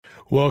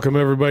Welcome,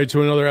 everybody,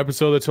 to another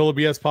episode of the Total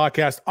BS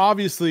podcast.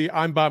 Obviously,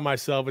 I'm by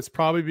myself. It's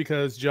probably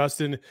because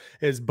Justin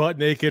is butt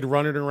naked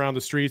running around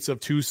the streets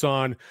of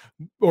Tucson,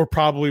 or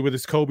probably with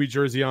his Kobe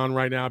jersey on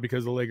right now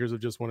because the Lakers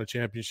have just won a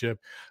championship.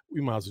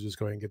 We might as well just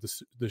go ahead and get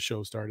the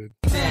show started.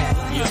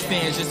 Your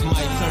fans just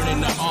might turn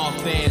into all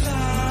fans.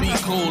 Be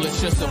cool, it's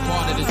just a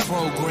part of this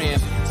program.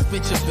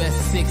 Spit your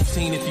best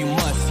 16 if you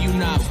must. You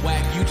not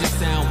whack, you just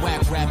sound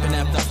whack rapping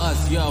after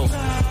us, yo.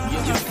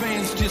 Your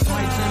fans just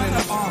might turn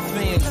into all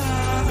fans.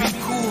 Be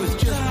cool,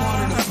 it's just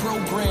part of the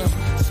program.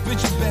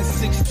 Spit your best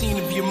 16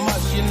 if you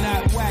must. You're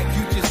not whack,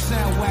 you just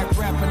sound whack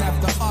rapping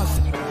after us.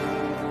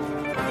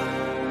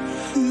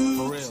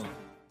 For real.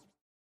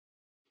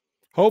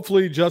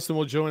 Hopefully, Justin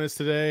will join us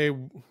today.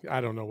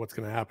 I don't know what's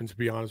going to happen, to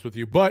be honest with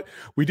you, but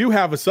we do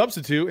have a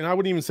substitute, and I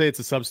wouldn't even say it's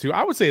a substitute.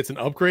 I would say it's an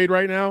upgrade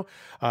right now.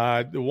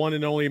 The one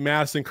and only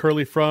Madison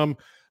Kerley from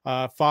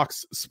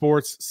Fox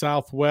Sports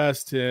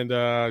Southwest. And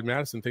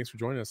Madison, thanks for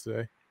joining us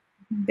today.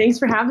 Thanks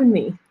for having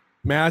me.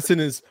 Madison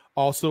is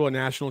also a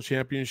national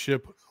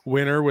championship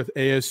winner with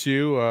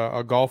ASU,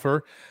 a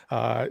golfer.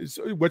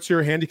 So what's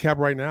your handicap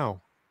right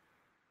now?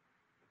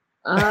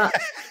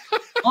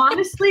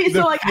 Honestly,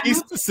 so like I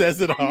moved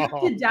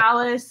to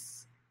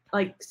Dallas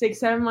like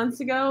 6-7 months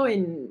ago,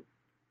 and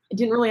I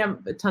didn't really have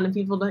a ton of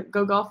people to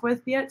go golf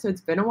with yet, so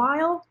it's been a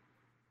while.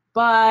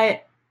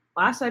 But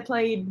last I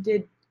played,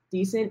 did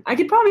decent. I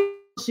could probably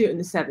shoot in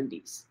the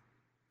 70s.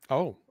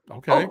 Oh,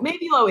 okay. Oh,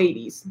 maybe low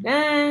 80s.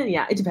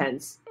 Yeah, it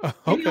depends.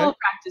 Maybe a little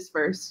practice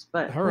first,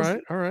 but all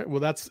right. Well,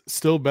 that's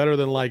still better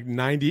than like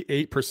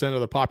 98%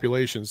 of the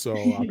population. So,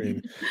 I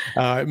mean,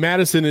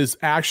 Madison is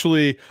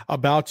actually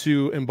about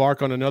to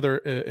embark on another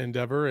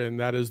endeavor, and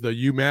that is the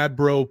You Mad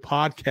Bro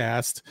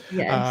podcast.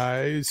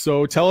 Yes.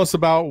 So tell us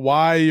about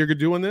why you're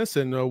doing this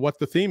and what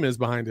the theme is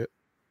behind it.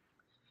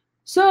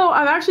 So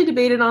I've actually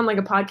debated on like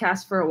a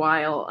podcast for a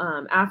while.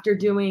 After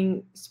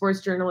doing sports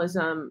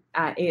journalism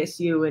at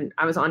ASU, and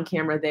I was on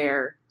camera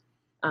there,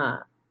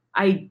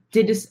 I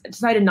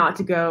decided not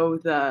to go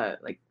the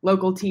like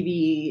local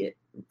TV,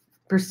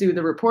 pursue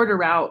the reporter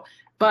route.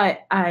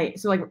 But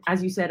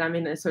as you said, I'm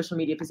in a social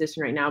media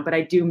position right now, but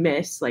I do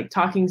miss like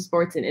talking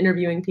sports and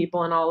interviewing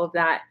people and all of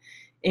that,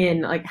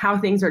 and like how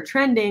things are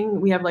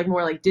trending. We have like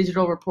more like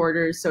digital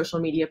reporters, social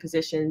media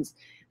positions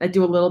that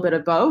do a little bit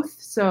of both.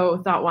 So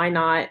thought, why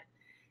not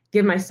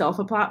give myself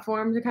a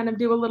platform to kind of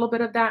do a little bit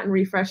of that and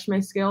refresh my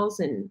skills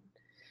and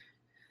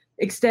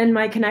extend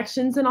my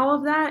connections and all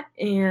of that.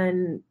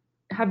 And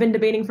have been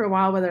debating for a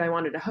while whether I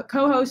wanted to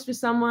co-host with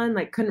someone,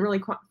 like couldn't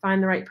really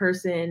find the right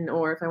person,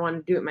 or if I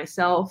wanted to do it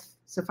myself.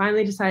 So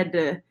finally decided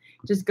to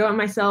just go it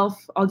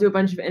myself. I'll do a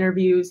bunch of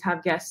interviews,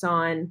 have guests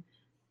on.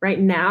 Right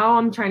now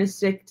I'm trying to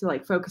stick to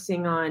like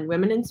focusing on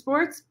women in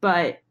sports,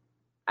 but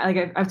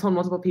like I've told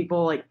multiple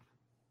people, like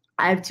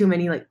I have too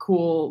many like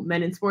cool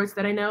men in sports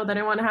that I know that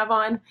I want to have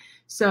on.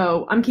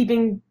 So I'm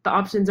keeping the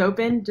options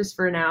open. Just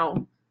for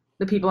now,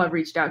 the people I've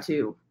reached out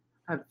to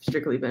have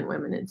strictly been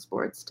women in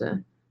sports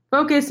to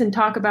focus and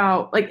talk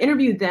about, like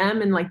interview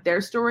them and like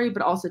their story,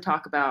 but also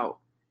talk about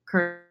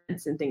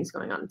currents and things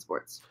going on in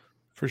sports.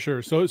 For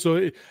sure.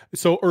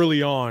 So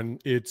early on,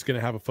 it's going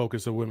to have a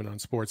focus of women on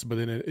sports, but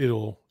then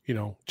it'll,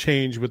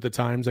 change with the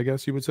times, I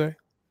guess you would say.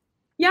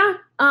 Yeah.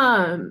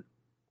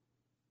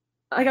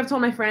 Like I've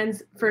told my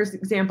friends, for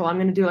example, I'm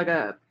going to do like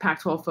a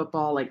Pac-12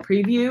 football like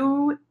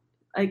preview,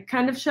 like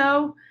kind of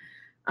show.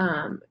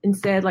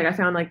 Instead, like I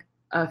found like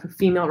a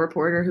female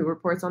reporter who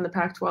reports on the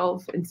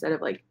Pac-12 instead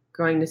of like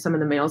going to some of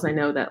the males I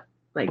know that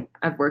like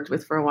I've worked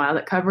with for a while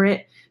that cover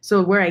it.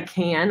 So where I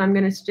can, I'm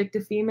going to stick to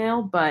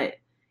female. But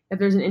if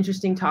there's an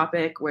interesting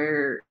topic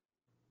where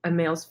a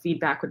male's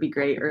feedback would be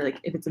great, or like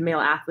if it's a male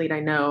athlete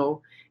I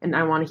know and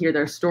I want to hear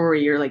their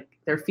story or like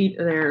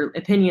their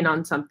opinion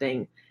on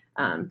something,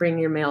 bring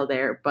your male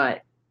there,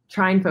 but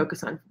try and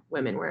focus on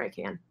women where I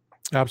can.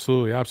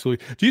 Absolutely.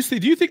 Do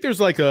you think there's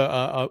like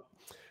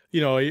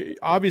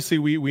obviously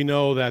we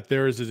know that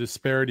there is a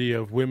disparity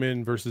of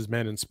women versus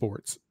men in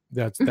sports.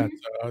 That's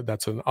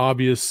an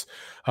obvious,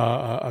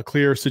 a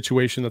clear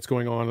situation that's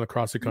going on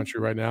across the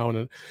country right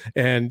now.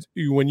 And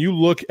when you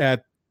look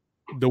at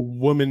the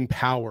woman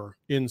power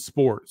in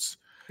sports,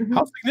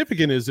 how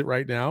significant is it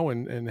right now?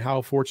 And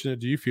how fortunate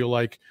do you feel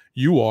like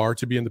you are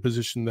to be in the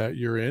position that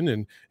you're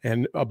in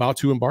and about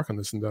to embark on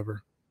this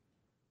endeavor?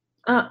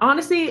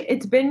 Honestly,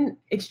 it's been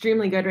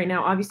extremely good right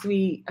now.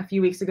 Obviously, a few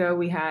weeks ago,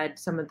 we had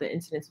some of the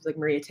incidents with like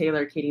Maria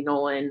Taylor, Katie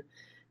Nolan,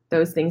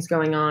 those things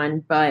going on.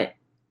 But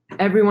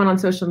everyone on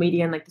social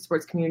media and like the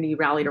sports community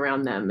rallied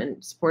around them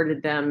and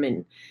supported them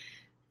and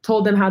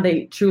told them how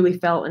they truly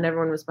felt, and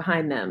everyone was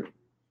behind them.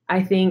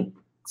 I think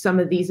some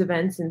of these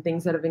events and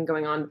things that have been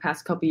going on the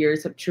past couple of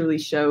years have truly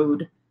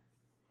showed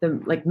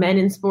the like men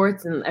in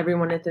sports and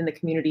everyone within the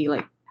community,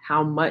 like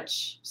how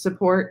much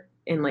support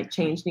and like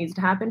change needs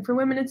to happen for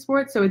women in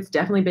sports. So it's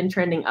definitely been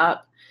trending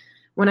up.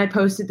 When I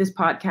posted this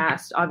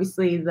podcast,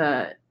 obviously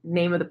the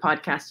name of the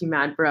podcast, You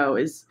Mad Bro,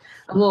 is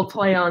a little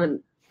play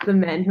on the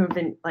men who have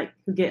been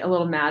who get a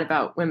little mad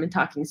about women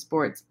talking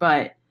sports,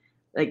 but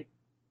like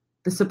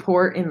the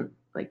support and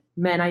like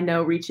men I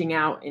know reaching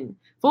out and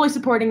fully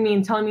supporting me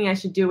and telling me I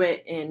should do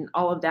it, and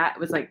all of that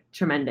was like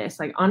tremendous.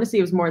 Like honestly,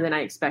 it was more than I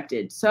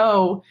expected.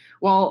 So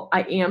while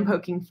I am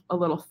poking a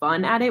little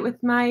fun at it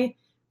with my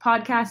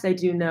podcast, I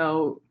do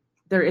know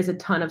there is a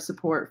ton of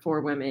support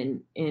for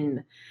women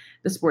in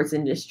the sports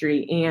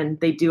industry, and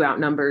they do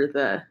outnumber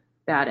the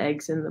bad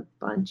eggs in the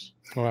bunch.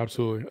 Oh,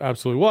 absolutely.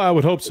 Absolutely. Well, I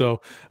would hope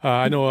so.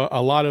 I know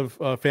a lot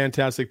of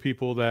fantastic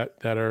people that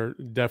are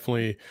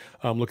definitely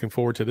looking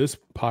forward to this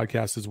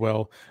podcast as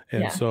well.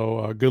 And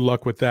so good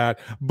luck with that.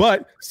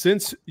 But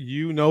since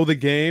you know the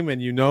game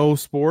and you know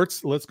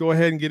sports, let's go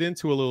ahead and get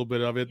into a little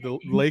bit of it. The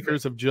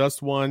Lakers have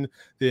just won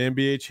the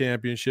NBA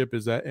championship.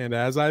 And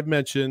as I've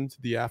mentioned,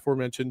 the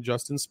aforementioned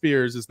Justin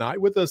Spears is not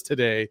with us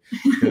today.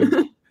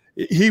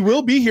 He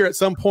will be here at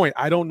some point.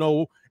 I don't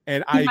know.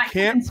 And I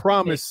can't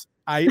promise.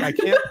 I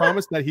can't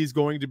promise that he's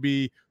going to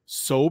be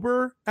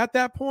sober at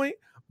that point,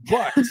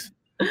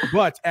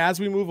 but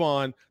as we move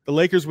on, the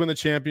Lakers win the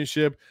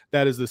championship.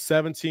 That is the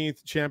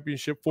 17th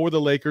championship for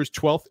the Lakers,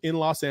 12th in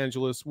Los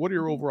Angeles. What are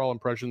your overall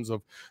impressions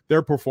of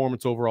their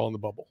performance overall in the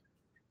bubble?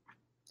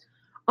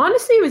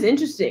 Honestly, it was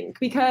interesting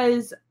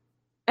because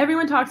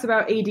everyone talks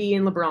about AD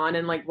and LeBron,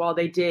 and like while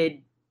they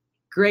did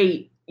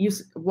great,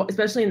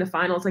 especially in the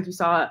finals, like you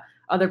saw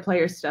other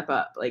players step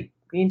up, like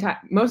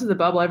most of the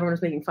bubble, everyone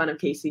was making fun of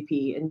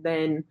KCP. And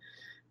then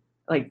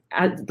like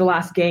at the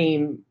last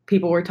game,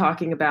 people were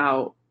talking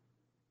about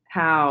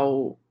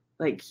how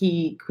like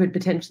he could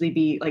potentially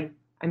be like,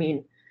 I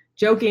mean,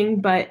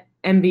 joking, but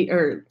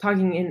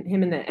talking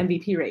him in the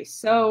MVP race.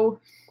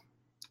 So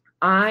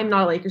I'm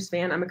not a Lakers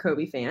fan. I'm a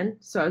Kobe fan.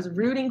 So I was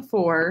rooting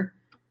for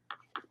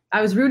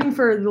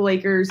the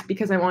Lakers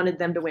because I wanted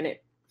them to win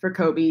it for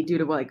Kobe due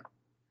to like,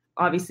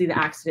 obviously the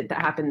accident that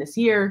happened this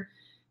year.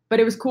 But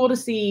it was cool to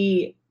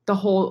see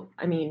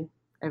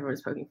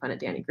everyone's poking fun at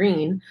Danny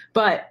Green,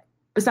 but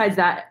besides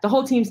that, the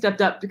whole team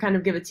stepped up to kind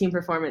of give a team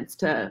performance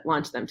to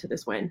launch them to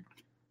this win.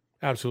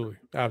 Absolutely.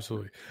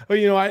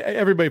 Well,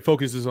 everybody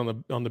focuses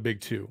on the big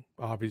two,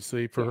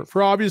 obviously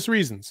for obvious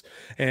reasons.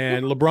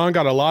 And LeBron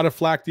got a lot of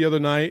flack the other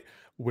night,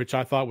 which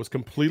I thought was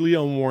completely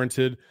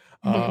unwarranted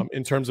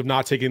in terms of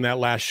not taking that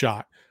last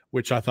shot,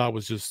 which I thought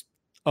was just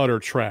utter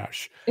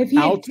trash. If he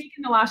had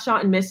taken the last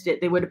shot and missed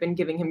it, they would have been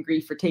giving him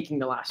grief for taking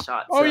the last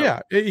shot. So. Oh yeah,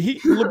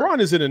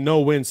 LeBron is in a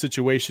no-win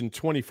situation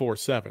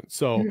 24/7.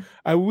 So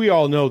we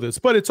all know this,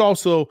 but it's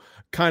also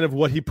kind of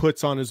what he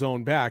puts on his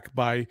own back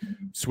by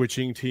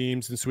switching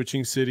teams and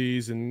switching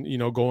cities and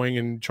going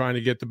and trying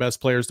to get the best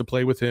players to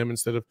play with him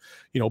instead of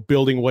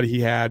building what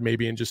he had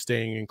maybe and just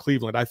staying in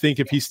Cleveland. I think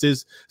if he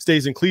stays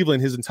in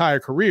Cleveland his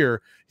entire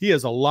career, he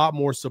has a lot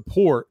more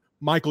support,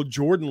 Michael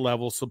Jordan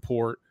level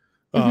support.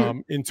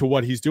 Into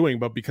what he's doing,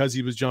 but because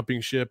he was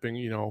jumping ship and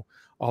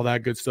all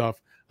that good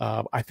stuff,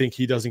 I think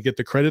he doesn't get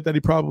the credit that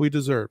he probably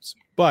deserves.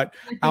 But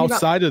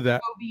outside of that,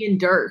 Kobe and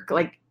Dirk,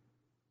 like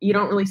you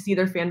don't really see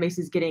their fan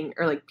bases getting,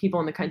 or like people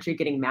in the country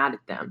getting mad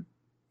at them.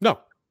 No,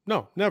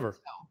 never.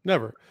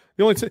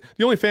 The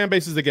only fan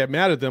bases that get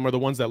mad at them are the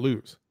ones that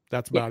lose.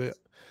 That's about it.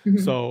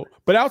 So,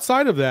 but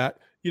outside of that,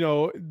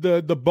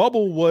 the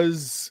bubble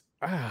was.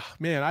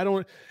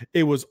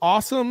 It was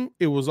awesome.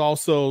 It was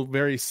also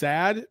very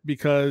sad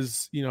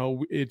because,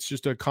 it's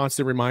just a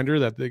constant reminder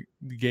that the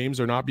games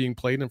are not being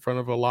played in front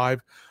of a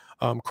live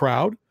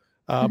crowd.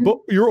 But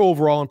your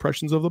overall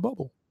impressions of the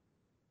bubble?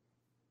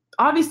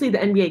 Obviously, the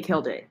NBA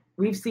killed it.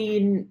 We've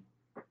seen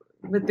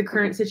with the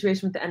current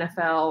situation with the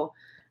NFL,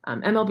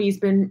 MLB's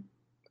been,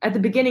 at the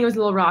beginning, it was a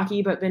little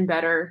rocky, but been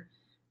better.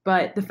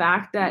 But the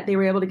fact that they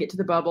were able to get to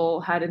the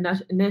bubble had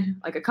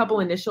a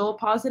couple initial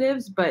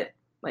positives, but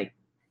like,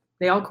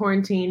 they all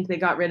quarantined, they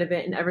got rid of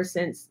it. And ever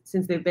since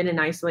they've been in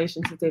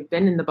isolation, since they've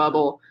been in the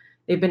bubble,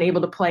 they've been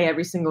able to play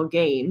every single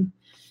game.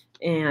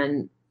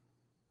 And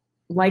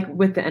like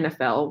with the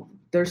NFL,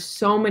 there's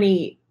so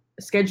many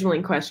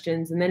scheduling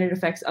questions, and then it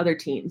affects other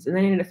teams, and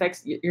then it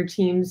affects your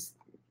team's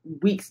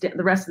weeks, the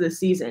rest of the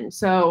season.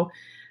 So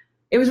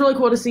it was really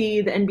cool to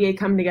see the NBA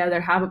come together,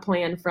 have a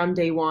plan from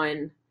day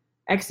one,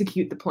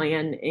 execute the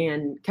plan,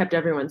 and kept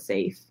everyone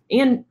safe.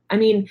 And I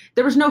mean,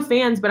 there was no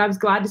fans, but I was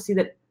glad to see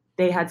that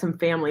they had some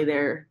family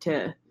there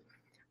to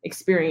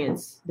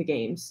experience the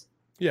games.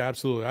 Yeah,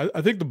 absolutely.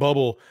 I think the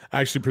bubble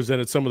actually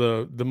presented some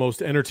of the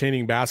most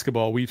entertaining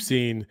basketball we've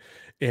seen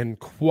in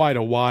quite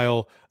a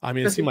while. I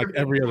mean, it seemed like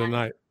every other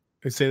night.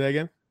 Say that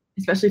again?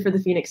 Especially for the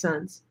Phoenix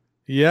Suns.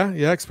 Yeah,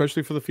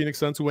 especially for the Phoenix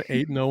Suns who went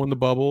 8-0 in the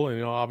bubble.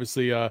 And,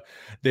 obviously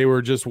they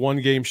were just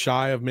one game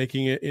shy of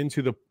making it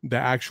into the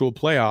actual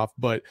playoff.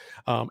 But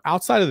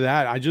outside of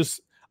that,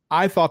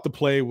 I thought the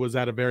play was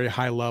at a very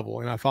high level.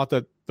 And I thought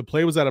that the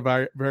play was at a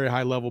very, very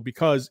high level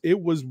because it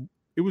was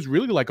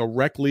really like a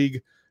rec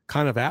league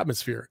kind of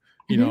atmosphere.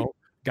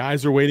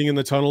 Guys are waiting in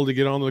the tunnel to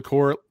get on the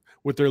court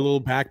with their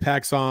little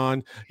backpacks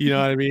on, what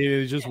I mean?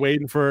 It's just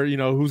waiting for,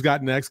 who's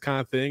got next kind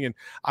of thing. And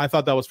I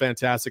thought that was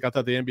fantastic. I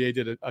thought the NBA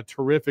did a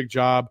terrific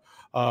job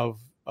of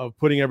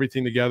putting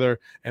everything together.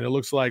 And it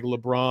looks like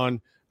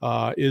LeBron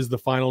is the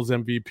finals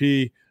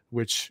MVP,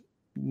 which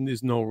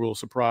is no real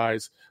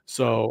surprise.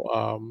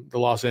 So the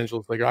Los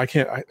Angeles Lakers,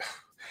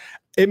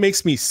 it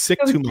makes me sick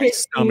to my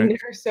stomach.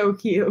 They're so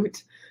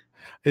cute.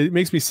 It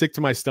makes me sick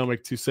to my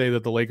stomach to say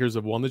that the Lakers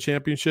have won the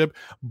championship,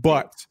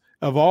 but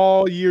of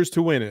all years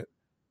to win it,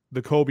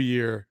 the Kobe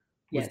year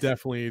was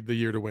definitely the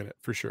year to win it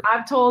for sure.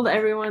 I've told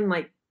everyone,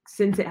 like,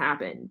 since it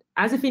happened,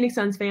 as a Phoenix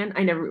Suns fan,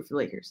 I never root for the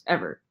Lakers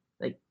ever.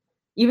 Like,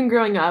 even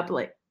growing up,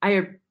 like,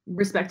 I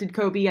respected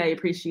Kobe, I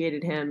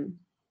appreciated him,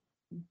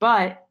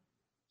 but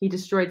he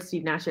destroyed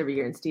Steve Nash every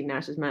year, and Steve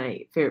Nash is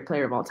my favorite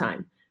player of all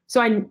time.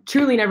 So I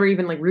truly never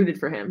even like rooted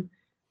for him.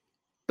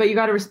 But you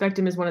got to respect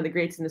him as one of the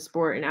greats in the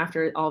sport. And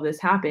after all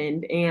this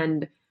happened,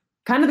 and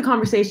kind of the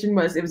conversation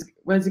was it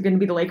going to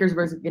be the Lakers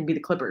or was it going to be the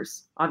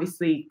Clippers?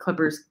 Obviously,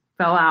 Clippers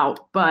fell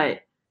out.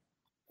 But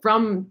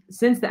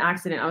since the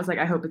accident, I was like,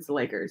 I hope it's the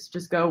Lakers.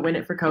 Just go win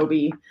it for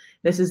Kobe.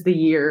 This is the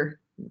year.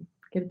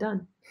 Get it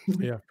done.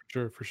 Yeah,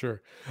 for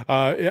sure.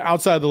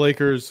 Outside the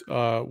Lakers,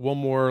 one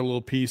more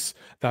little piece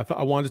that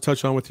I wanted to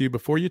touch on with you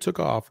before you took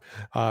off.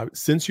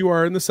 Since you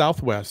are in the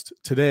Southwest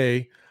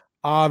today,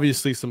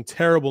 obviously some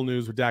terrible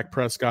news with Dak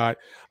Prescott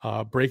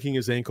breaking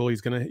his ankle.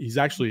 He's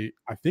actually,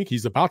 I think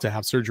he's about to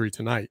have surgery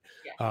tonight.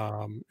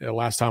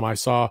 Last time I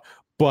saw,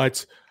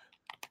 but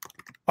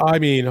I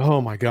mean,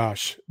 oh my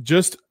gosh,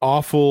 just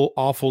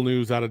awful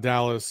news out of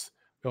Dallas.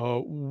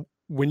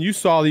 When you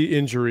saw the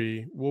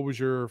injury, what was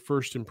your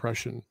first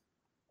impression?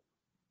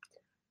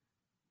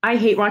 I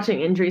hate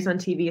watching injuries on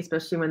TV,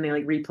 especially when they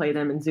like replay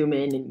them and zoom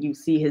in and you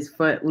see his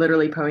foot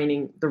literally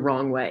pointing the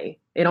wrong way.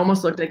 It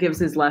almost looked like it was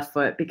his left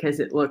foot because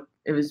it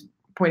was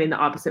pointing the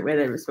opposite way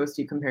that it was supposed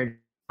to compared to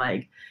the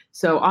leg.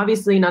 So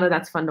obviously none of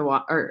that's fun to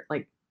watch, or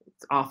like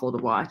it's awful to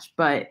watch.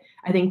 But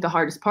I think the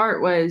hardest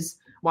part was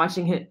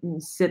watching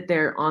him sit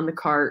there on the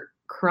cart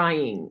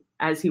crying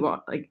as he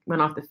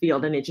went off the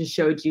field. And it just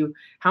showed you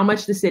how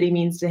much the city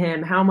means to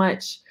him, how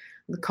much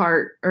the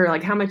cart, or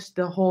like how much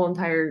the whole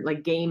entire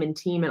like game and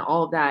team and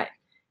all of that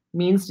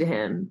means to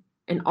him.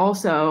 And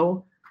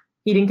also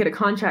he didn't get a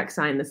contract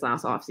signed this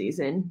last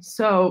offseason.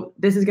 So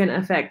this is going to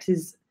affect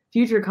his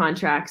future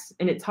contracts.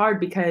 And it's hard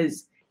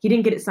because he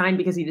didn't get it signed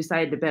because he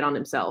decided to bet on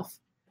himself.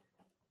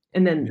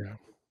 And then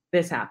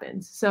this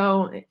happens.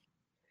 So,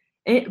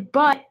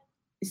 but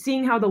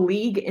seeing how the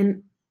league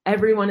and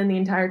everyone in the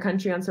entire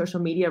country on social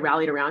media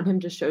rallied around him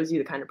just shows you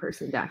the kind of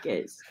person Dak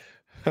is.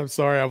 I'm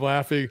sorry, I'm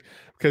laughing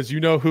because you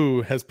know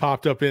who has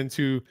popped up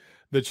into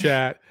the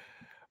chat.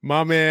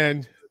 My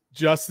man,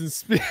 Justin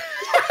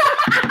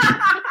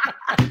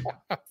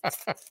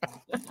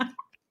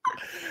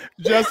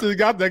Justin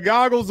got the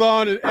goggles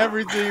on and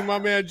everything. My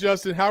man,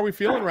 Justin, how are we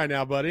feeling right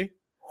now, buddy?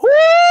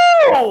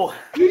 Woo!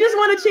 You just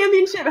won a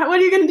championship. What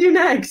are you going to do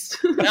next?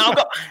 I'm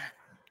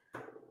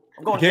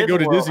going you can't go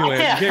to Disneyland.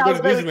 You can't go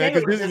to Disneyland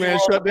because Disneyland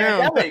shut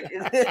down.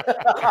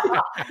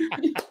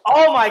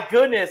 Oh, my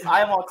goodness. I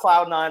am on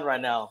cloud 9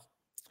 right now.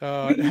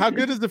 How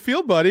good does it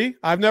feel, buddy?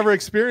 I've never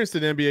experienced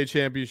an NBA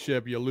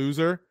championship, you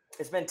loser.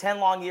 It's been 10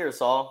 long years,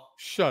 Saul.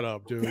 Shut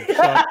up, dude.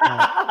 Shut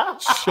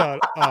up. Shut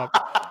up.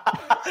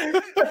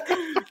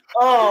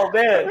 Oh,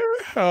 man.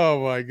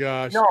 Oh, my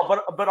gosh. No,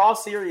 but all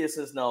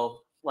seriousness, no.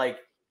 Like,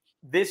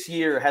 this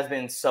year has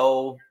been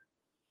so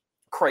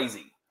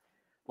crazy.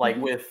 Like,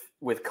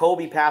 with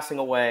Kobe passing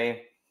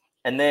away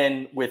and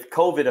then with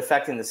COVID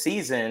affecting the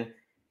season,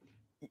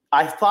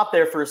 I thought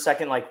there for a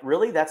second, like,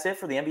 really? That's it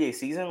for the NBA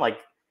season? Like,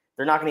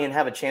 they're not going to even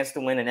have a chance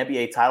to win an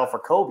NBA title for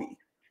Kobe.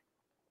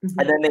 Mm-hmm.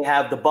 And then they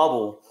have the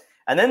bubble.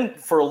 And then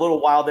for a little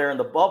while there in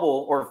the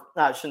bubble, or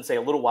I shouldn't say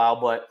a little while,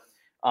 but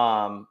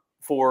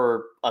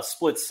for a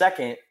split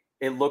second,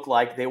 it looked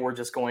like they were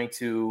just going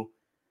to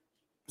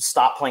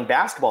stop playing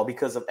basketball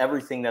because of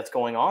everything that's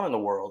going on in the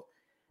world.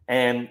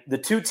 And the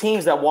two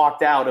teams that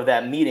walked out of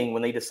that meeting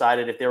when they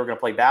decided if they were going to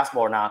play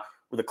basketball or not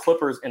were the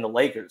Clippers and the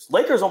Lakers.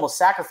 Lakers almost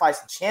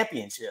sacrificed the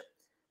championship.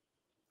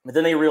 But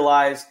then they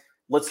realized,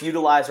 let's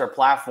utilize our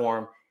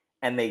platform.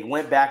 And they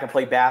went back and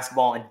played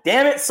basketball. And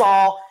damn it,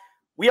 Saul,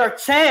 we are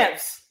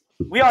champs.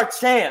 We are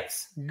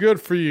champs. Good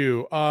for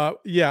you. I'm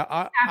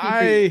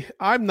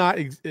not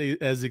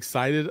as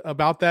excited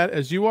about that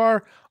as you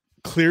are,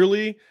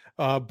 clearly.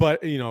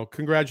 But,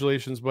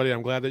 congratulations, buddy.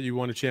 I'm glad that you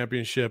won a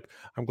championship.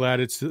 I'm glad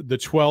it's the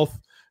 12th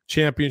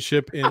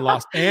championship in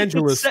Los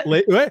Angeles.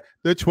 The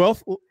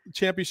 12th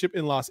championship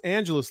in Los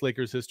Angeles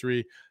Lakers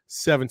history,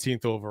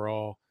 17th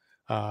overall.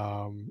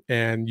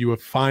 And you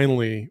have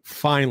finally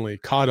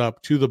caught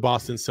up to the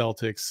Boston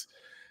Celtics.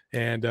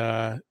 And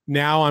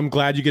now I'm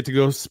glad you get to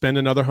go spend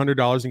another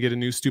 $100 and get a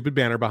new stupid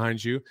banner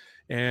behind you.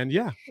 And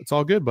yeah, it's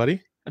all good, buddy.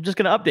 I'm just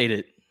going to update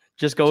it.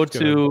 Just go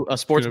to a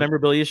sports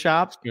memorabilia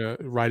shop.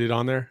 Write it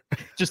on there.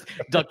 Just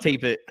duct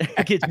tape it.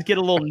 Get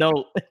a little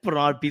note, put it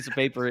on a piece of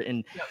paper,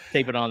 and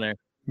tape it on there.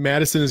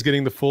 Madison is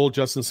getting the full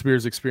Justin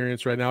Spears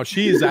experience right now.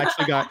 She's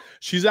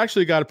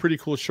actually got a pretty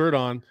cool shirt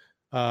on.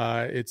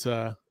 It's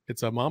a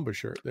Mamba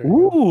shirt. There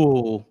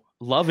Ooh,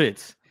 love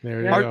it.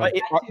 There you go.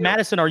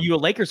 Madison, are you a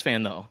Lakers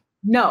fan though?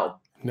 No.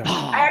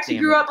 Oh, I actually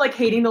grew up like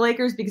hating the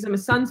Lakers because I'm a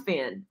Suns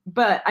fan,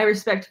 but I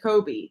respect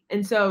Kobe.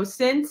 And so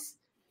since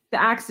the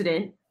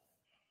accident,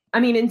 I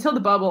mean, until the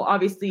bubble,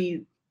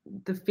 obviously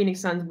the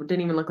Phoenix Suns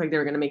didn't even look like they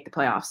were going to make the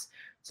playoffs.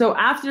 So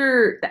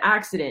after the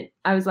accident,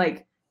 I was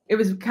like, it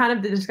was kind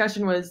of the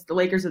discussion was the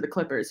Lakers or the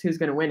Clippers, who's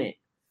going to win it.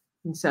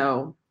 And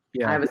so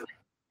I was like,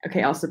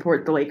 okay, I'll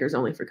support the Lakers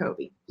only for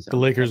Kobe. So, the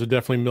Lakers are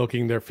definitely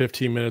milking their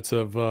 15 minutes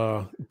of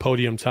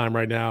podium time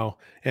right now.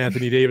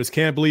 Anthony Davis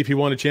can't believe he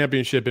won a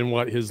championship in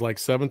his like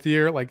 7th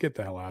year. Like, get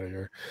the hell out of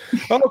here.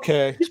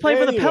 Okay. He's playing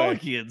for the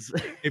Pelicans.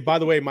 Hey, by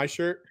the way, my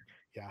shirt.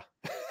 Yeah.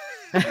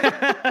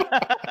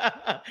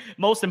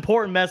 Most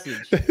important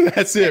message.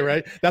 That's it,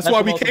 right? That's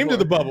why we came to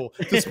the bubble,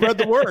 to spread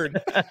the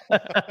word.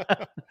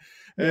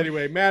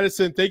 Anyway,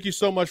 Madison, thank you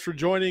so much for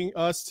joining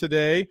us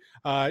today.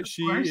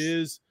 She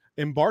is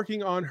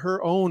embarking on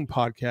her own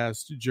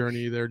podcast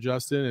journey there,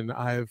 Justin,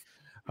 and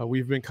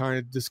we've been kind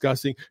of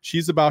discussing.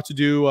 She's about to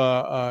do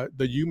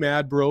the You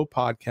Mad Bro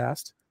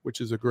podcast,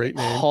 which is a great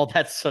name. Oh,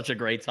 that's such a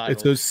great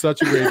title. It's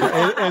such a great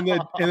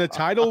and the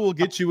title will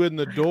get you in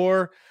the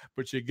door,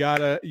 but you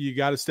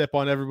gotta step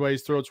on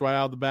everybody's throats right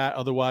out of the bat.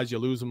 Otherwise, you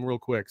lose them real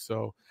quick.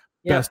 So,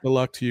 best of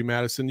luck to you,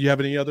 Madison. You have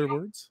any other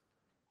words?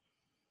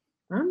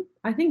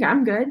 I think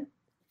I'm good.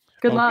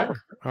 Good luck.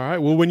 All right.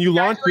 Well, when you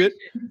launch it,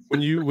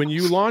 when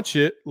you launch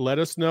it, let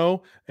us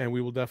know, and we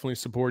will definitely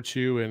support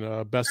you.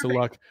 And best of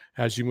luck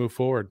as you move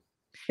forward.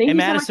 Thank you,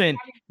 Madison,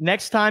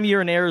 next time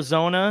you're in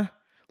Arizona,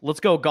 let's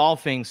go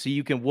golfing so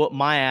you can whoop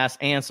my ass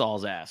and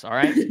Saul's ass. All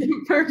right.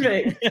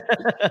 Perfect.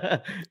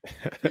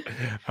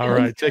 All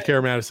right. Take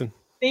care, Madison.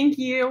 Thank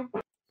you.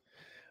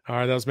 All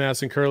right. That was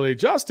Madison Kerley.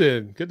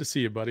 Justin, good to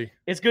see you, buddy.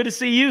 It's good to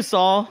see you,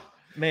 Saul.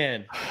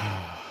 Man.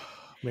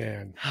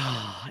 Man,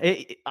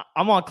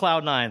 I'm on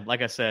cloud 9,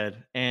 like I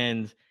said,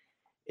 and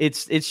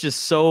it's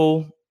just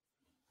so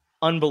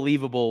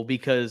unbelievable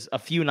because a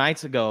few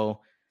nights ago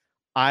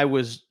I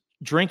was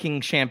drinking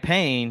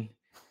champagne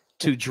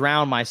to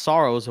drown my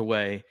sorrows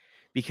away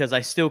because I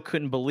still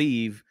couldn't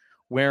believe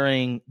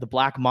wearing the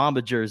Black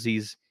Mamba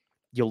jerseys,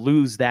 you'll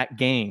lose that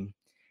game.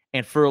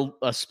 And for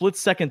a split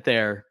second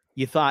there,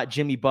 you thought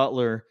Jimmy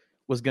Butler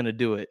was going to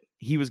do it.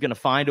 He was going to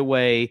find a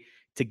way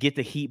to get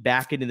the Heat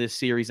back into this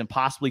series and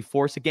possibly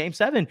force a Game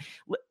 7.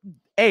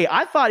 Hey,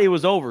 I thought it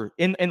was over.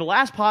 In the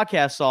last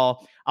podcast,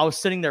 Saul, I was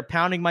sitting there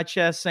pounding my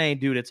chest saying,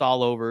 dude, it's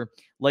all over.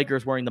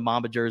 Lakers wearing the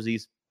Mamba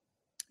jerseys.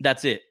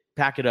 That's it.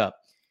 Pack it up.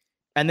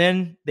 And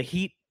then the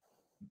Heat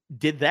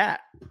did that,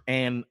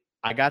 and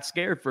I got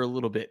scared for a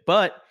little bit.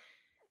 But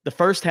the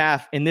first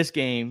half in this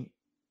game,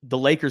 the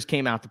Lakers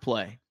came out to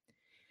play.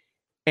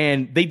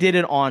 And they did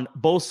it on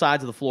both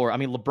sides of the floor. I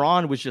mean,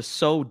 LeBron was just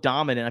so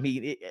dominant. I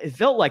mean, it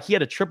felt like he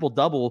had a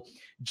triple-double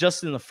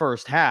just in the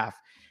first half,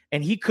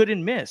 and he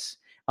couldn't miss.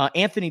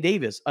 Anthony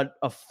Davis,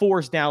 a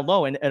force down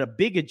low, and a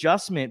big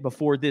adjustment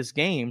before this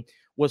game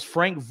was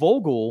Frank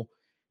Vogel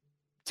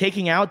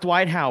taking out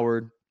Dwight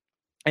Howard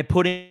and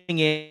putting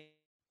in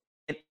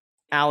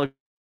Alex.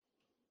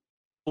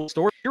 A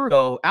year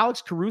ago,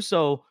 Alex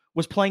Caruso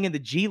was playing in the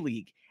G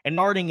League and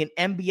starting an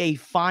NBA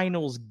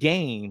Finals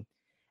game.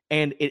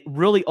 And it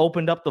really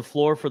opened up the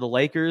floor for the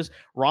Lakers.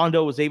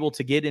 Rondo was able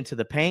to get into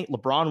the paint.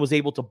 LeBron was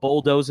able to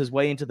bulldoze his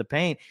way into the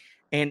paint.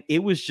 And it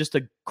was just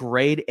a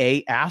grade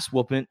A ass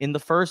whooping in the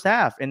first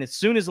half. And as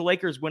soon as the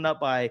Lakers went up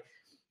by,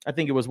 I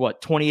think it was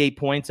 28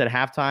 points at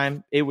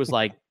halftime, it was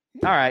like,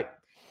 all right,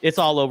 it's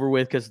all over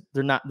with because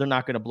they're not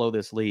going to blow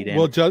this lead. And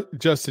well,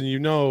 Justin, you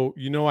know,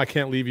 I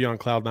can't leave you on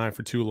cloud 9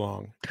 for too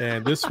long.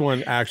 And this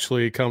one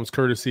actually comes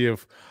courtesy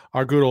of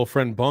our good old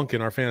friend Bunk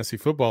in our fantasy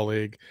football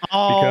league.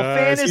 Oh, because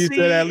fantasy! He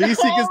said at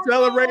least he can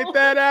celebrate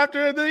that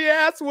after the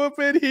ass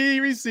whooping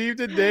he received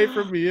today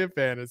from me in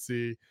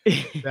fantasy.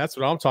 That's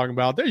what I'm talking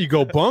about. There you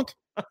go, Bunk.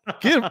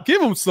 Give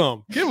him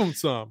some. Give him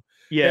some.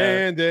 Yeah.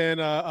 And then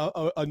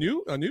a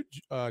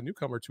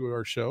newcomer to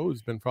our show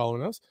who's been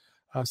following us.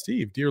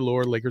 Steve, dear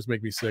Lord, Lakers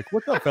make me sick.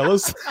 What's up,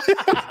 fellas?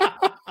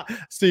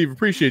 Steve,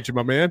 appreciate you,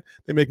 my man.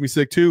 They make me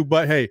sick too.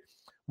 But hey,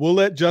 we'll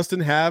let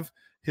Justin have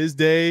his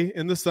day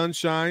in the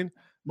sunshine.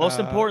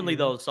 Most importantly,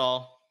 though,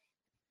 Saul,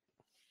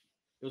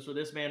 it was for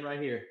this man right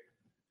here.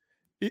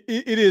 It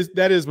is.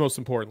 That is most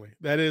importantly.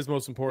 That is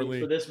most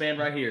importantly. For this man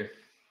right here.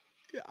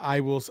 I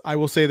will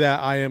say that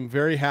I am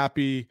very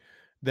happy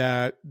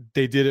that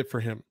they did it for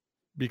him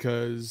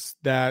because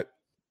that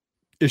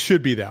it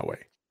should be that way.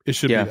 It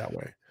should be that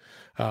way.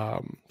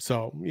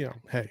 So,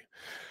 hey,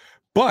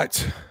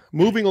 but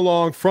moving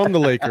along from the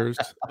Lakers,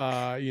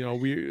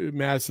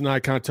 Madison and I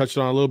kind of touched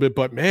on it a little bit,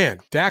 but man,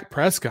 Dak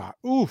Prescott,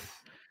 oof,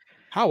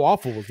 how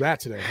awful was that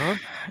today, huh?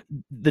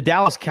 The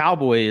Dallas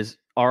Cowboys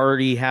are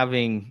already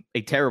having a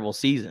terrible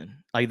season.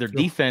 Like their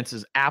defense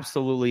is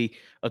absolutely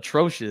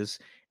atrocious.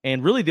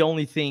 And really the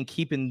only thing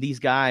keeping these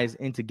guys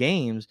into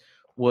games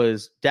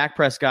was Dak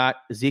Prescott,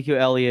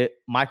 Ezekiel Elliott,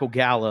 Michael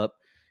Gallup.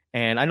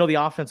 And I know the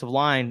offensive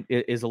line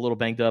is a little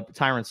banged up.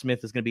 Tyron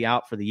Smith is going to be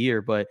out for the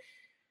year. But,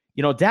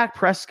 Dak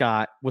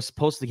Prescott was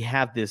supposed to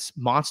have this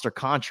monster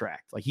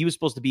contract. Like he was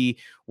supposed to be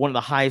one of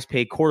the highest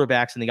paid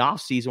quarterbacks in the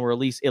offseason, or at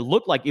least it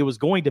looked like it was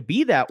going to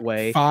be that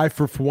way. 5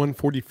 for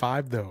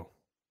 145, though.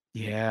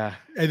 Yeah.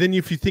 And then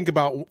if you think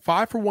about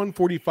 5 for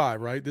 145,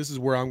 right? This is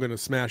where I'm going to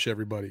smash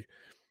everybody.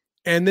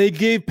 And they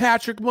gave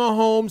Patrick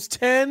Mahomes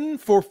 10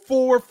 for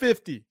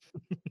 450.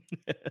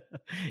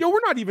 We're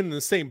not even in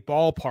the same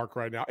ballpark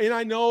right now. And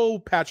I know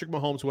Patrick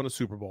Mahomes won a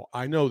Super Bowl.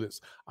 I know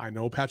this. I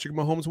know Patrick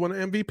Mahomes won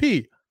an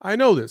MVP. I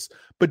know this.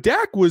 But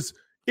Dak was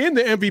in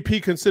the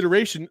MVP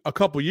consideration a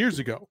couple years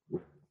ago.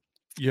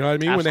 You know what I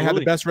mean? Absolutely. When they had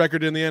the best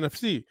record in the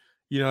NFC.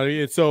 You know what I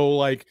mean? And so,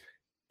 like,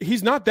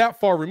 he's not that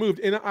far removed.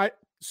 And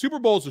Super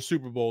Bowls are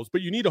Super Bowls,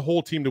 but you need a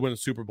whole team to win a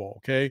Super Bowl,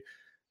 okay?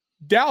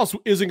 Dallas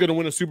isn't going to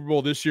win a Super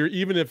Bowl this year,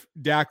 even if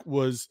Dak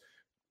was,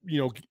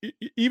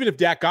 even if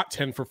Dak got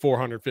 10 for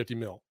 450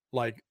 mil.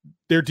 Like,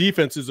 their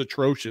defense is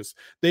atrocious.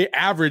 They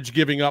average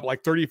giving up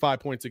like 35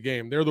 points a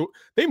game.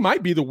 They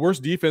might be the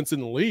worst defense in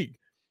the league.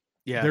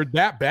 Yeah. They're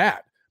that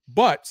bad.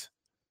 But,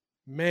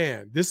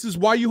 man, this is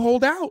why you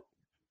hold out.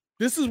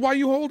 This is why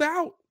you hold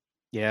out.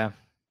 Yeah.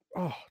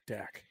 Oh,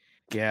 Dak.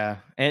 Yeah.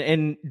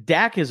 And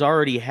Dak has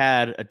already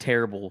had a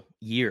terrible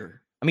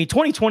year. I mean,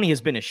 2020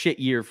 has been a shit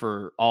year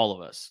for all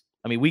of us.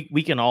 I mean,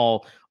 we can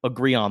all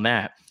agree on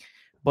that.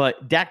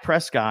 But Dak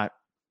Prescott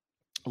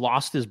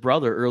lost his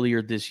brother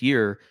earlier this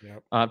year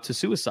to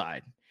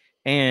suicide.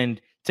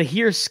 And to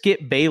hear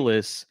Skip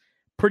Bayless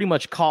pretty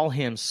much call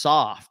him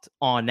soft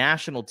on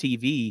national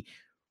TV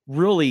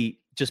really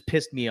just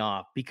pissed me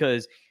off,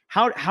 because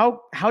how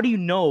do you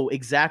know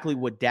exactly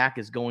what Dak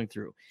is going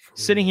through?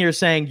 Sitting here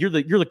saying you're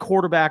the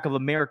quarterback of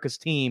America's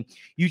team,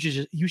 you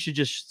should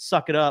just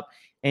suck it up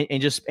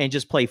and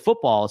just play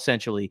football,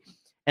 essentially.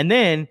 And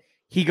then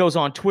he goes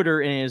on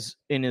Twitter and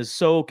is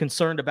so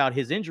concerned about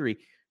his injury.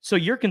 So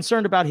you're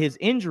concerned about his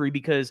injury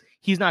because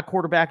he's not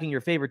quarterbacking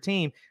your favorite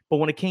team. But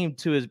when it came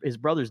to his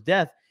brother's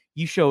death,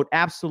 you showed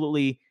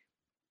absolutely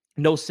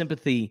no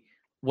sympathy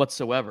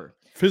whatsoever.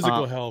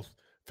 Physical health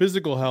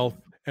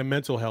and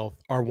mental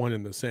health are one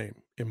and the same,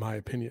 in my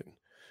opinion.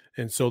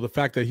 And so the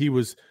fact that he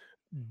was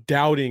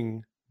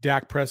doubting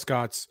Dak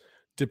Prescott's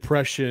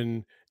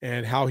depression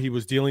and how he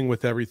was dealing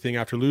with everything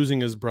after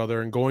losing his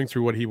brother and going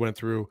through what he went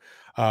through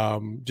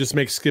just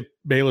makes Skip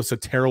Bayless a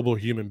terrible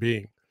human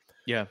being.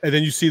 Yeah. And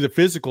then you see the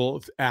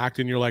physical act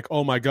and you're like,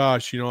 oh my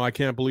gosh, I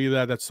can't believe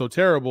that. That's so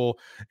terrible.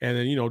 And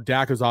then,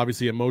 Dak is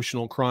obviously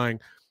emotional, crying,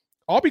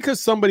 all because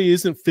somebody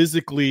isn't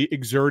physically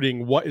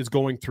exerting what is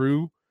going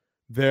through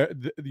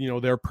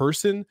their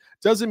person.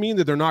 Doesn't mean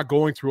that they're not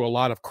going through a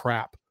lot of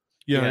crap.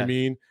 You know what I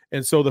mean?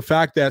 And so the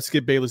fact that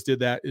Skip Bayless did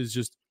that is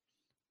just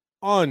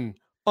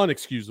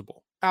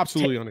unexcusable.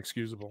 Absolutely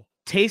unexcusable.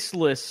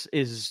 Tasteless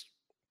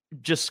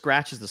just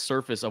scratches the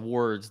surface of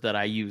words that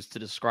I use to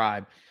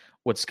describe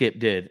what Skip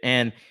did.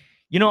 And,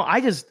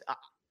 I just,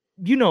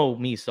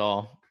 me,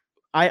 Saul,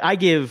 I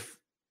give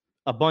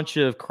a bunch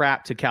of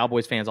crap to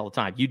Cowboys fans all the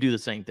time. You do the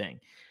same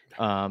thing.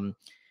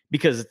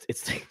 Because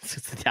it's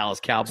the Dallas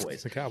Cowboys.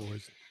 It's the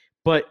Cowboys.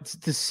 But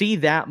to see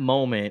that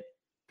moment,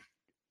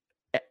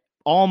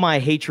 all my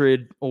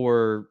hatred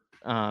or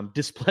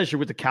displeasure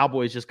with the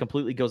Cowboys just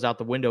completely goes out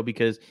the window,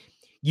 because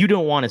you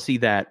don't want to see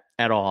that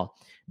at all.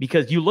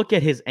 Because you look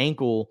at his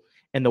ankle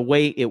and the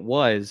way it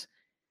was,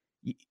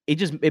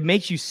 it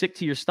makes you sick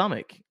to your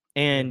stomach.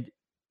 And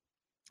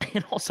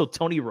also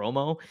Tony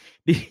Romo,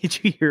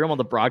 did you hear him on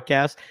the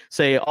broadcast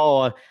say,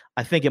 "Oh,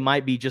 I think it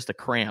might be just a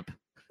cramp"?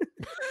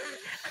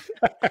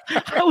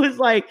 I was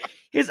like,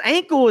 his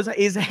ankle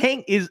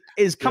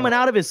is coming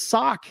out of his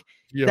sock.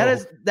 Yo.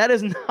 That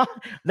is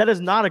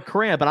not a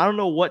cramp. And I don't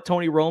know what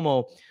Tony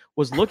Romo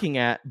was looking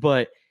at,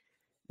 but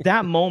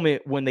that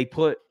moment when they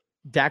put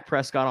Dak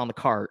Prescott on the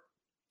cart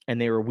and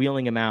they were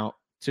wheeling him out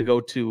to go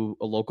to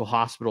a local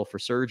hospital for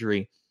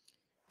surgery,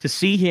 to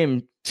see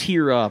him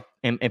tear up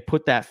and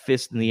put that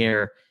fist in the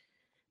air,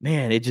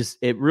 man,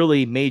 it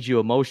really made you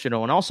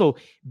emotional. And also,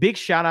 big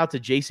shout out to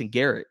Jason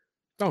Garrett.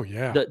 Oh,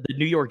 yeah. The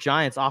New York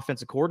Giants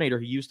offensive coordinator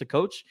who used to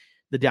coach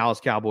the Dallas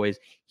Cowboys.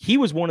 He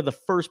was one of the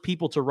first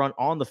people to run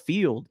on the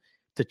field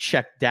to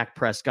check Dak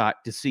Prescott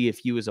to see if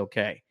he was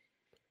okay.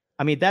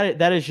 I mean,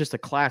 that is just a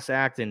class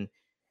act. And,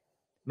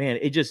 man,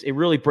 it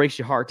really breaks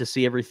your heart to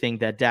see everything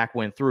that Dak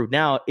went through.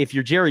 Now, if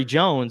you're Jerry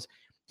Jones,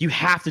 you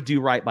have to do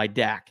right by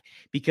Dak,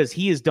 because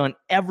he has done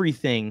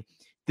everything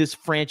this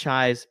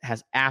franchise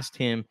has asked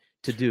him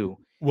to do.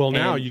 Well,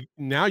 now you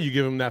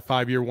give him that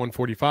 5-year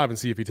 145 and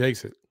see if he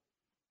takes it.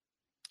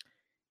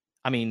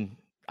 I mean,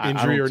 injury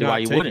I don't or see not, why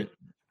you wouldn't.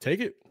 Take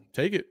it.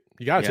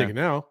 You got to take it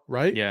now,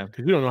 right? Yeah.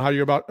 Because we don't know how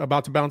you're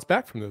about to bounce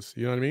back from this.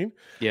 You know what I mean?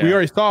 Yeah. We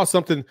already saw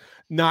something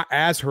not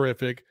as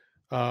horrific,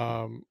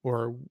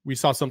 or we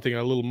saw something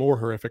a little more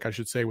horrific, I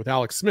should say, with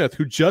Alex Smith,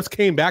 who just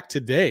came back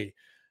today,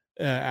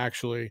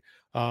 actually,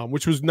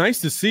 which was nice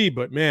to see.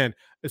 But, man,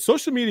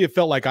 social media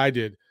felt like I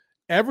did.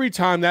 Every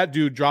time that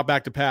dude dropped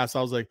back to pass,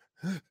 I was like,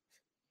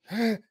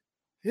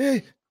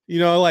 hey,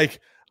 like,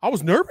 I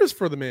was nervous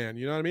for the man,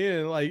 you know what I mean?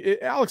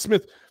 And Alex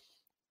Smith,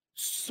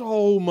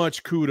 so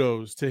much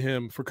kudos to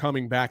him for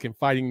coming back and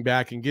fighting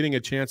back and getting a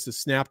chance to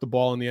snap the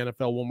ball in the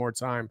NFL one more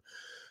time.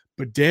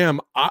 But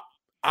damn,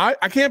 I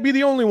can't be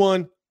the only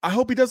one. I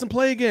hope he doesn't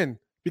play again,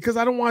 because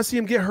I don't want to see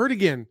him get hurt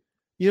again.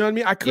 You know what I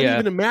mean? I couldn't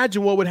even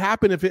imagine what would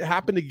happen if it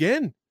happened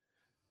again.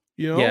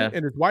 And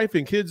his wife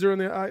and kids are in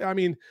there. I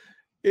mean,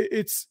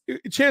 it's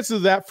chances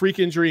of that freak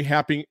injury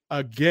happening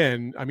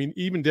again. I mean,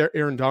 even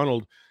Aaron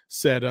Donald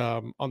said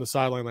on the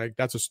sideline, like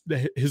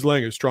his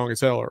language is strong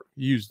as hell, or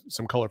used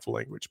some colorful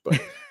language, but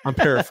I'm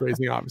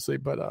paraphrasing obviously,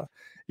 but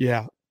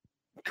yeah,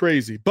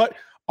 crazy. But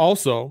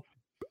also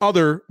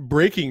other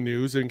breaking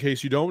news, in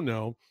case you don't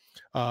know,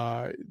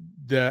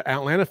 the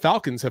Atlanta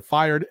Falcons have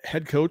fired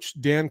head coach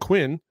Dan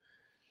Quinn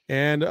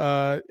and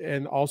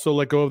also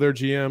let go of their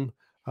GM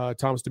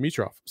Thomas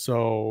Dimitroff.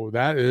 So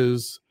that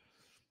is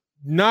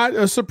not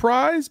a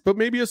surprise, but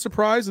maybe a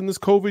surprise in this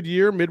COVID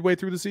year midway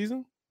through the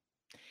season.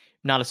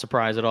 Not a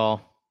surprise at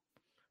all.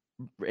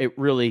 It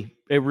really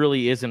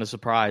isn't a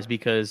surprise,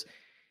 because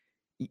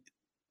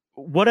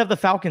what have the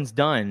Falcons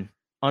done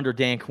under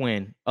Dan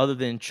Quinn other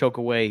than choke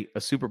away a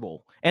Super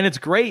Bowl? And it's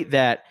great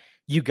that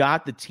you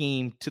got the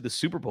team to the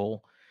Super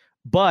Bowl,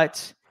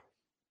 but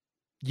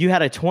you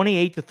had a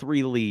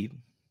 28-3 lead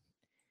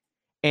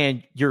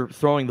and you're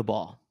throwing the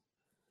ball.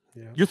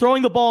 Yeah. You're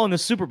throwing the ball in the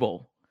Super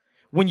Bowl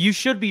when you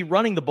should be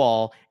running the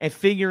ball and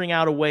figuring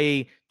out a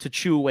way to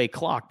chew away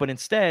clock. But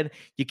instead,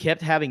 you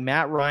kept having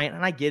Matt Ryan,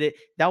 and I get it.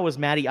 That was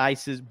Matty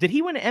Ice's. Did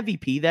he win an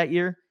MVP that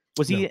year?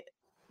 Was he?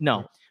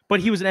 No. But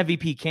he was an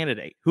MVP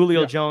candidate.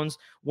 Julio Jones,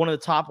 one of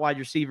the top wide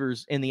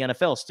receivers in the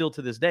NFL, still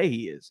to this day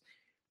he is.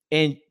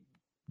 And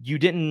you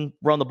didn't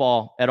run the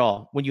ball at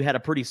all when you had a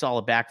pretty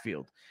solid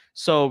backfield.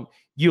 So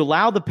you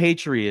allow the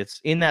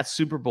Patriots in that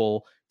Super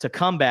Bowl to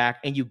come back,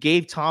 and you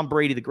gave Tom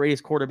Brady, the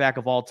greatest quarterback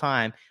of all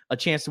time, a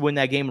chance to win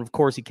that game. And of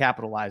course, he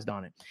capitalized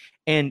on it.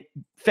 And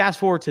fast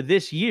forward to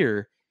this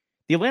year,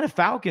 the Atlanta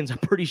Falcons, I'm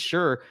pretty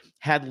sure,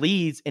 had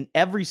leads in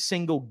every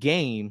single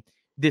game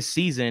this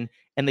season,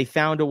 and they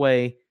found a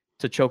way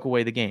to choke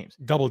away the games.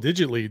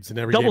 Double-digit leads in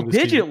every game.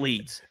 Double-digit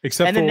leads.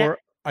 Except for,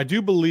 I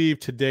do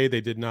believe today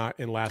they did not,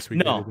 and last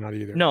week they did not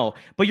either. No,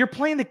 but you're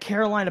playing the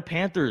Carolina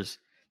Panthers.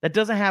 That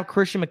doesn't have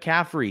Christian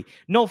McCaffrey.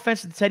 No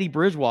offense to Teddy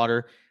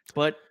Bridgewater,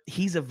 but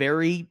he's a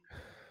very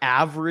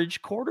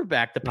average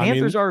quarterback. The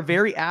Panthers are a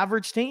very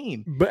average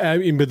team. But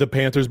the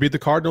Panthers beat the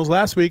Cardinals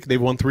last week.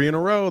 They've won 3 in a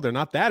row. They're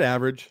not that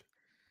average,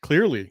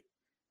 clearly.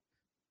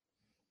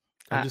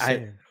 I'm just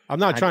saying. I'm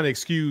not trying to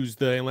excuse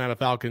the Atlanta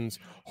Falcons'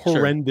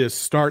 horrendous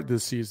start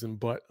this season,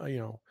 but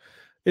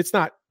it's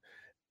not.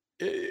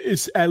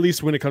 It's at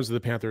least when it comes to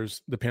the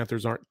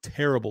Panthers aren't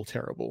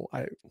terrible.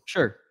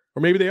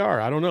 Or maybe they are.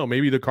 I don't know.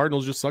 Maybe the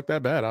Cardinals just suck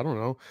that bad. I don't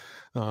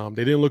know.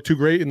 They didn't look too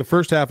great in the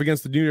first half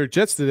against the New York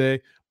Jets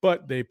today,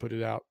 but they put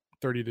it out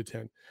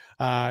 30-10.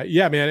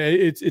 Yeah, man,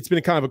 it's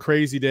been kind of a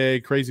crazy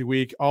day, crazy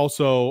week.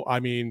 Also, I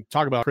mean,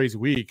 talk about crazy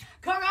week.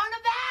 Coronavirus.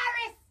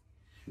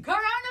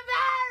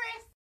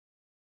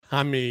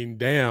 I mean,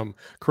 damn,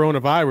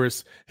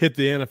 coronavirus hit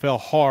the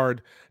NFL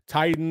hard.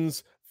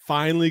 Titans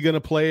finally going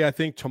to play, I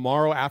think,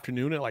 tomorrow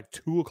afternoon at like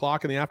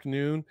 2:00 in the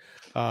afternoon.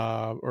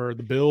 Or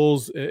the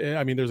Bills.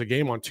 I mean, there's a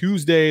game on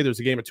Tuesday. There's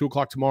a game at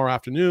 2:00 tomorrow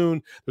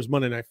afternoon. There's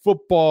Monday Night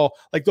Football.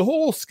 Like, the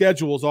whole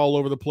schedule is all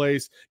over the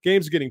place.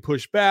 Games are getting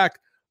pushed back.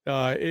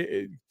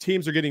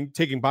 Teams are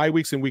taking bye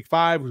weeks in week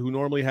 5, who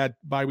normally had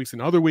bye weeks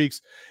in other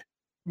weeks.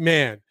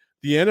 Man,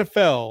 the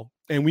NFL,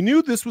 and we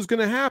knew this was going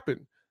to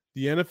happen.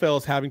 The NFL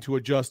is having to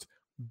adjust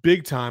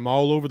big time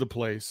all over the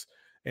place,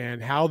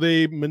 and how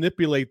they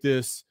manipulate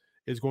this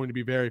is going to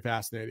be very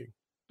fascinating.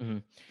 Mm-hmm.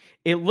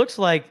 It looks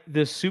like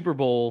the Super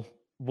Bowl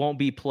won't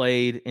be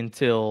played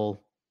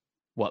until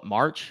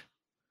March?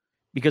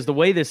 Because the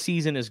way this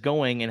season is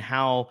going and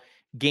how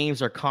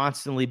games are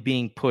constantly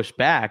being pushed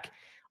back,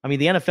 I mean,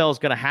 the NFL is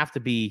going to have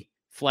to be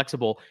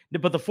flexible.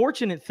 But the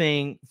fortunate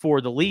thing for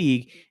the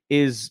league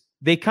is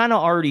they kind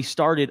of already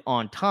started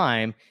on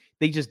time.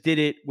 They just did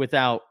it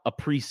without a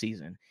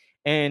preseason.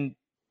 And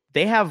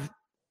they have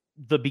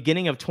the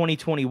beginning of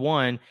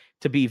 2021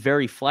 to be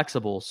very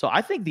flexible. So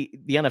I think the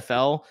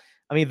NFL,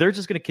 I mean, they're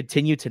just going to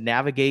continue to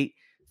navigate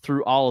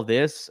through all of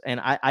this. And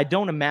I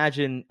don't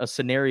imagine a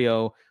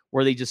scenario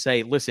where they just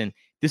say, listen,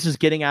 this is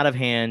getting out of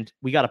hand.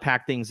 We got to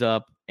pack things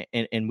up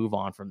and move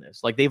on from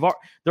this. Like, they're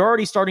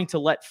already starting to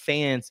let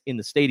fans in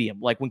the stadium.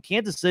 Like, when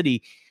Kansas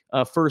City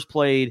first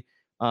played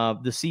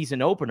the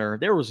season opener,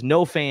 there was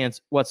no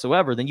fans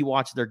whatsoever. Then you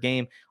watch their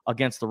game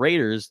against the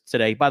Raiders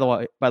today. By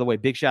the way,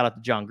 big shout out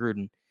to John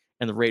Gruden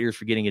and the Raiders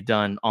for getting it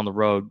done on the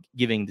road,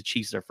 giving the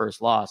Chiefs their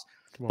first loss.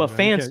 But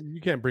man, fans,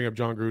 you can't bring up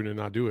John Gruden and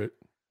not do it.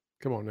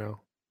 Come on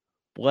now.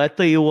 Well, I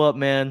tell you what,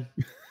 man.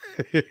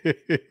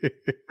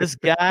 This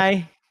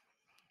guy,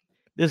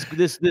 this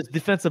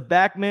defensive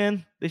back,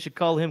 man, they should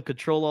call him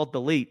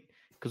Control-Alt-Delete,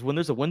 because when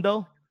there's a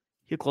window,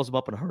 he'll close them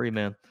up in a hurry,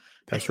 man.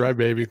 That's right,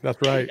 baby.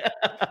 That's right.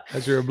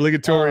 That's your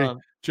obligatory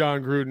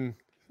John Gruden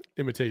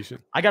imitation.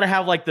 I gotta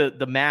have like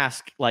the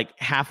mask like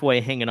halfway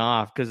hanging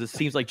off, because it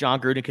seems like John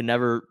Gruden can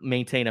never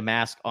maintain a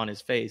mask on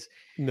his face.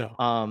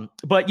 No.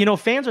 But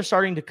fans are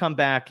starting to come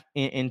back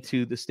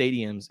into the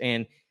stadiums,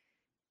 and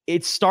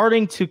it's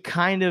starting to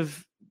kind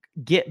of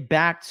get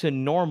back to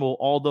normal,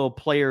 although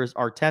players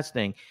are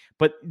testing.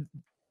 But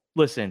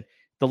listen,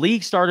 the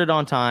league started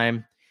on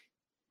time.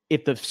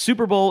 If the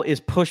Super Bowl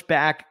is pushed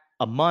back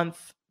a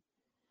month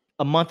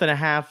and a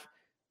half,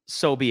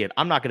 so be it.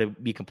 I'm not going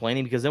to be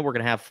complaining, because then we're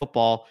going to have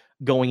football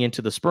going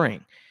into the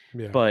spring.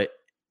 Yeah. But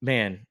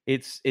man,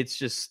 it's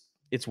just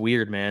It's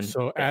weird, man.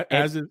 So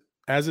as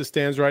it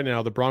stands right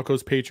now, the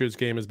Broncos Patriots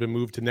game has been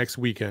moved to next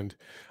weekend.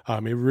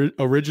 It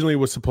originally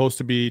was supposed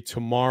to be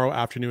tomorrow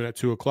afternoon at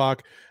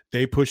 2:00.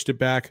 They pushed it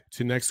back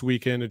to next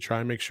weekend to try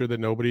and make sure that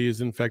nobody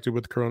is infected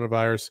with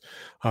coronavirus.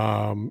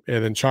 And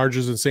then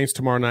Chargers and Saints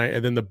tomorrow night,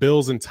 and then the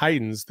Bills and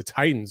Titans. The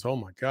Titans, oh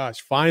my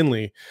gosh,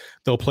 finally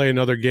they'll play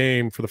another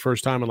game for the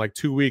first time in like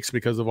 2 weeks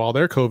because of all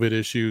their COVID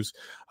issues.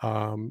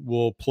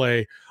 Will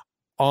play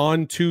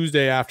on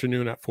Tuesday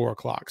afternoon at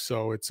 4:00.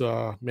 So it's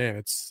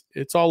man,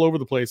 it's all over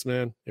the place,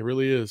 man. It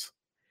really is.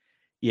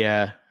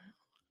 Yeah.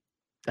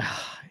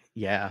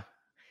 Yeah.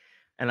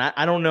 And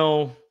I don't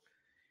know.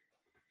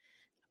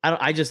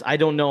 I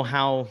don't know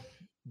how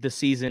the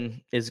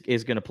season is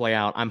going to play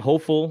out. I'm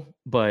hopeful,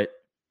 but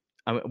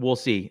we'll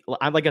see.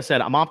 Like I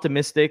said, I'm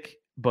optimistic,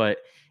 but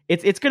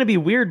it's going to be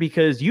weird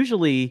because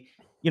usually,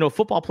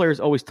 football players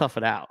always tough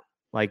it out.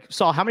 Like,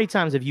 Saul, how many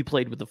times have you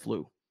played with the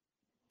flu?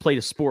 Played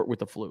a sport with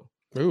the flu?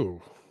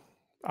 Ooh,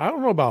 I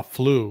don't know about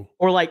flu.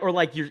 Or like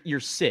you're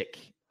sick.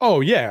 Oh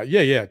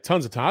yeah.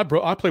 Tons of time.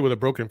 I play with a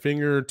broken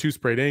finger, 2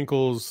 sprayed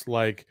ankles.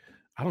 Like,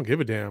 I don't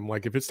give a damn.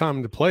 Like, if it's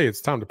time to play, it's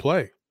time to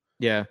play.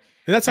 Yeah.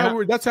 And that's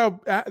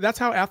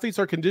how athletes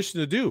are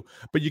conditioned to do.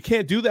 But you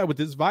can't do that with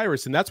this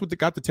virus. And that's what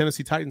got the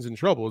Tennessee Titans in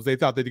trouble, is they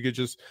thought they could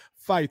just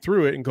fight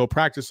through it and go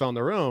practice on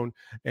their own.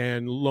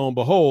 And lo and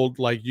behold,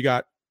 like, you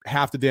got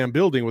half the damn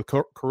building with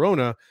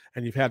corona,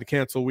 and you've had to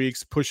cancel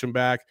weeks, push them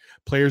back.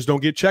 Players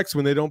don't get checks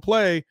when they don't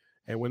play.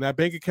 And when that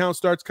bank account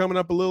starts coming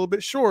up a little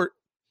bit short,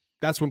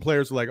 that's when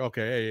players are like,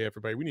 okay, hey,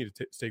 everybody, we need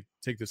to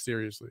take this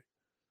seriously.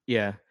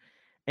 Yeah.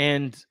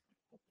 And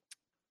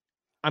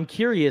I'm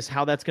curious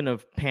how that's going to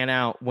pan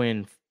out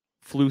when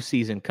flu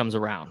season comes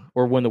around,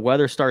 or when the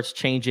weather starts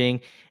changing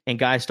and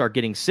guys start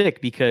getting sick,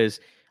 because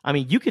I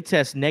mean, you could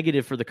test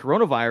negative for the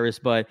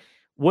coronavirus, but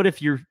what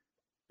if you're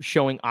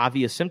showing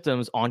obvious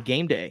symptoms on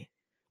game day?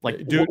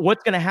 Like, dude,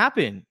 what's going to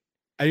happen?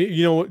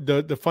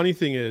 The funny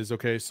thing is,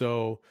 okay,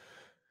 so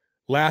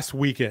last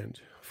weekend,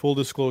 full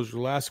disclosure,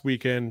 last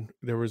weekend,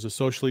 there was a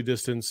socially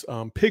distanced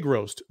pig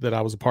roast that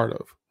I was a part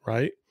of,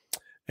 right?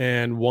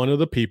 And one of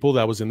the people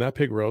that was in that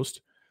pig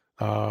roast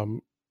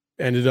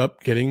ended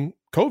up getting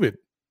COVID.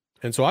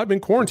 And so I've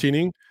been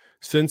quarantining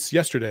since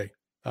yesterday.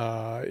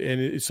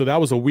 So that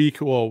was a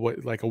week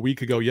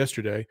ago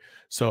yesterday.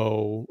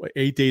 So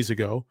 8 days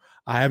ago.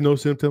 I have no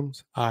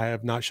symptoms. I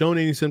have not shown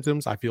any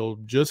symptoms. I feel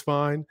just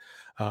fine.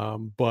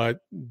 But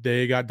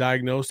they got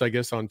diagnosed, I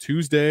guess, on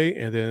Tuesday,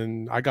 and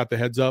then I got the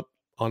heads up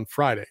on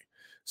Friday.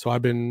 So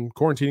I've been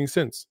quarantining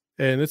since.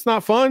 And it's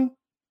not fun.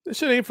 This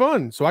shit ain't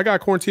fun. So I got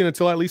quarantined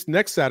until at least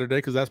next Saturday,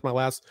 because that's my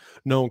last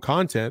known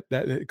contact,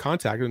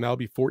 and that'll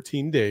be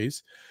 14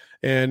 days.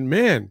 And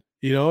man,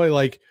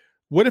 like,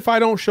 what if I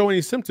don't show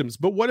any symptoms?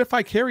 But what if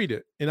I carried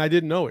it and I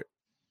didn't know it?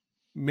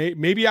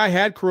 Maybe I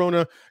had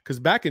corona, because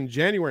back in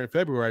January and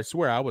February, I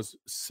swear I was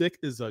sick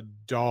as a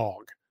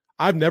dog.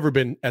 I've never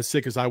been as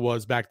sick as I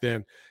was back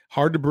then.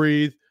 Hard to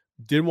breathe.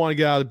 Didn't want to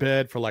get out of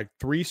bed for like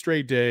 3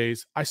 straight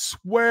days. I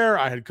swear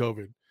I had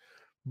COVID.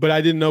 But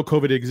I didn't know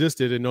COVID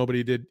existed, and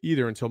nobody did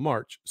either until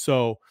March.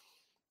 So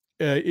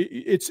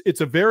it's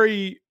a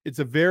very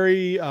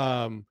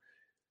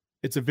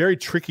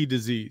tricky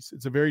disease.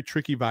 It's a very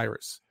tricky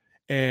virus.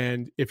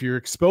 And if you're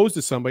exposed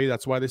to somebody,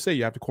 that's why they say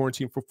you have to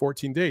quarantine for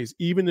 14 days,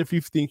 even if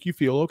you think you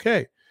feel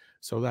okay.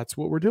 So that's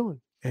what we're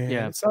doing. And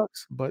It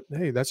sucks, but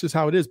hey, that's just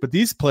how it is. But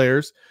these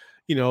players,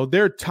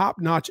 they're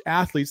top-notch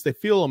athletes. They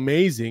feel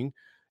amazing.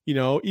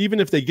 Even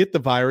if they get the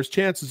virus,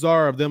 chances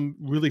are of them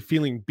really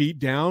feeling beat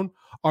down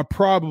are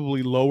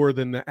probably lower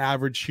than the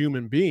average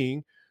human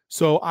being.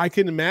 So I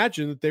can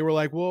imagine that they were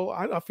like, well,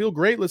 I feel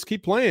great. Let's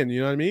keep playing. You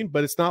know what I mean?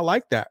 But it's not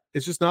like that.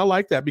 It's just not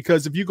like that,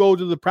 because if you go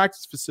to the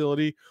practice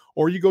facility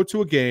or you go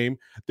to a game,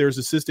 there's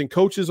assistant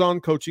coaches on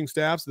coaching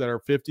staffs that are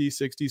 50,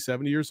 60,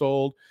 70 years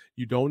old.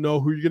 You don't know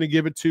who you're going to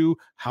give it to,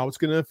 how it's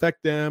going to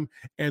affect them.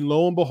 And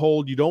lo and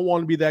behold, you don't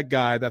want to be that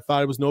guy that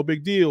thought it was no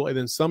big deal, and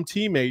then some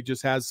teammate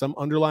just has some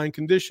underlying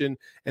condition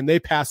and they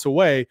pass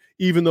away,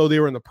 even though they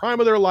were in the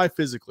prime of their life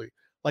physically.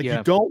 Like,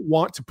 you don't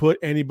want to put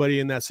anybody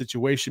in that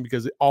situation,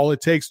 because all it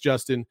takes,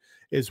 Justin,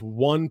 is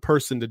one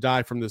person to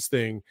die from this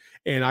thing.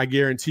 And I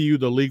guarantee you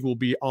the league will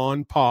be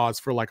on pause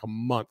for like a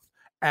month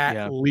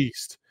at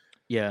least.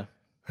 Yeah.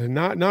 And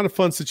not a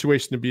fun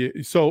situation to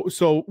be.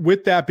 So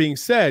with that being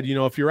said,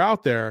 if you're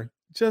out there,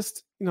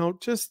 just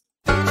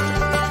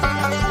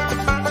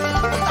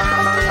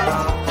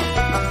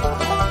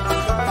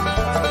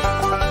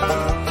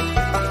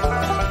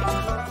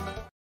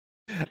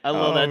I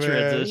love that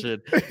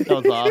transition. That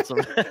was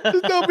awesome.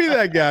 Just don't be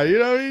that guy.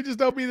 You just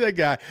don't be that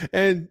guy.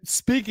 And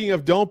speaking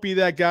of don't be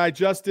that guy,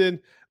 Justin,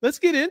 let's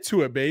get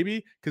into it,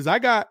 baby. Because I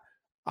got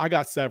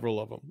several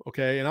of them.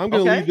 Okay. And I'm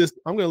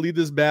gonna lead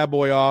this bad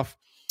boy off.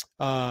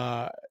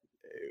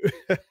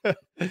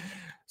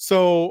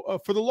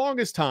 So for the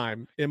longest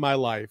time in my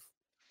life,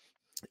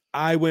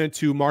 I went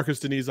to Marcus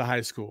Deniza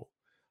High School.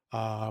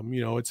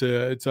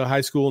 It's a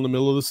high school in the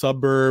middle of the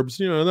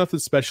suburbs, nothing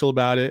special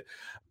about it.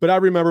 But I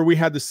remember we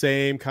had the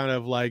same kind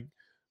of like,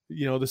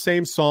 the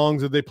same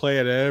songs that they play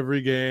at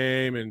every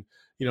game. And,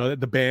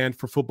 the band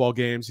for football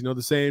games,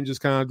 the same,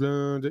 just kind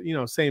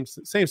of, same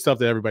stuff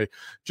to everybody.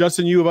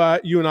 Justin, you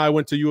and I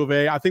went to U of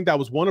A. I think that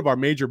was one of our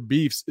major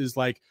beefs is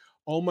like,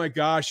 oh my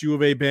gosh, U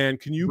of A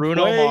band, can you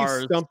Bruno play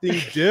Mars. something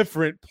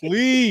different,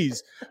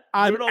 please?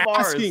 I'm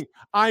asking,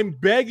 I'm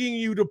begging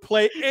you to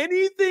play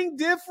anything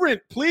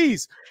different,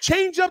 please.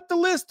 Change up the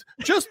list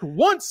just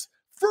once,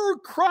 for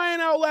crying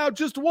out loud,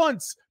 just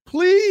once,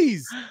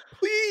 please,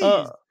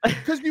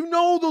 because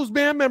those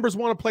band members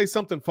want to play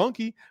something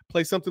funky,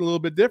 play something a little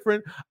bit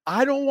different.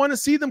 I don't want to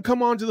see them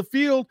come onto the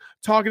field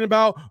talking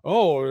about,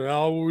 oh,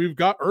 now we've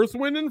got Earth,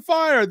 Wind, and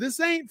Fire. This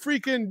ain't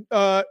freaking,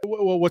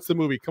 what's the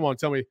movie? Come on,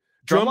 tell me.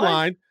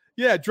 Drumline.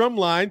 Yeah,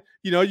 Drumline.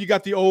 You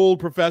got the old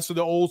professor,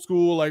 the old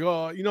school, like,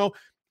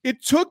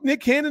 it took Nick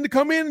Cannon to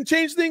come in and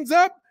change things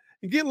up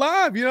and get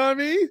live. You know what I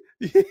mean?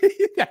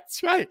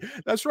 That's right.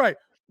 That's right.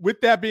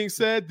 With that being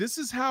said, this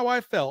is how I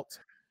felt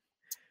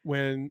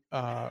when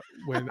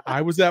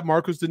I was at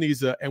Marcos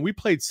Deniza and we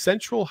played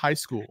Central High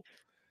School.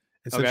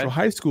 And Central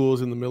High School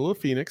is in the middle of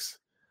Phoenix,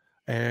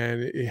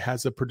 and it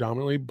has a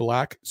predominantly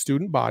Black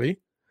student body.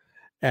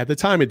 At the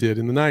time, it did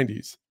in the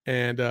 90s.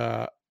 And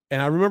I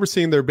remember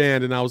seeing their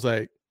band, and I was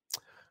like,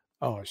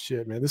 oh,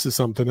 shit, man, this is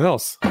something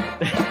else.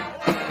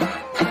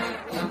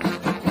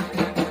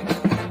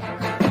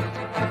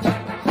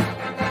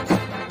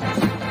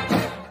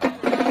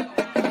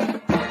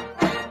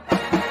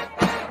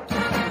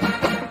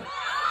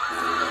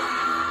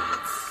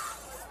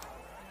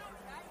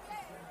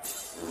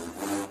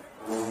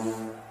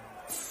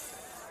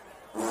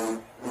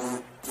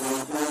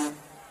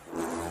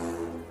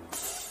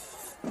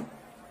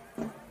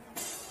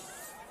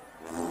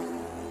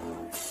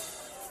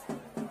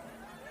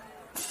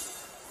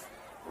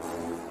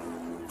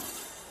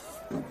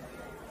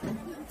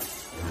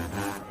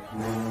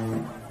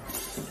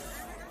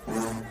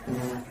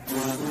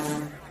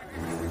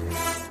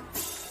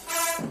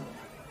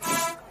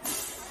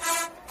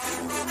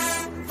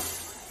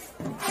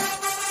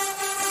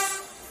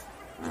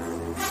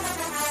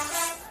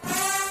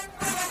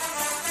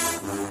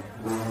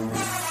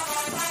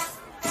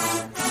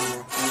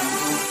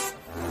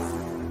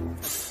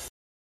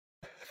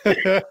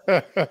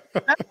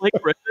 That's Blake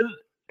Griffin.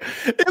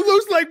 It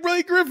looks like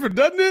Blake Griffin,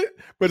 doesn't it?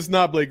 But it's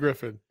not Blake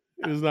Griffin.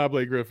 It is not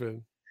Blake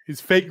Griffin.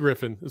 He's fake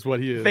Griffin is what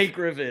he is. Fake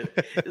Griffin.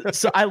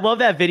 So I love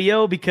that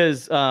video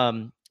because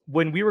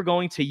when we were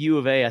going to U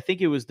of A, I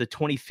think it was the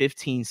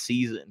 2015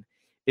 season,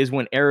 is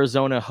when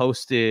Arizona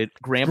hosted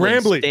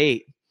Grambling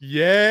State.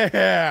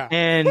 Yeah.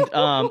 And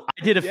I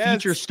did a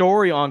feature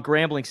story on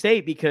Grambling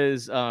State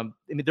because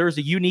there's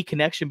a unique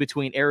connection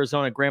between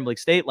Arizona and Grambling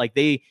State. Like,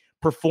 they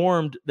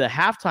performed the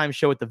halftime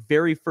show at the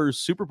very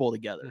first Super Bowl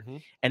together. Mm-hmm.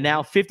 And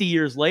now 50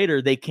 years later,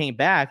 they came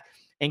back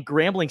and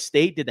Grambling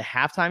State did the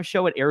halftime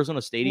show at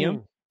Arizona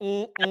Stadium.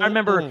 And I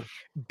remember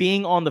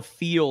being on the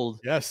field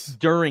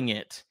during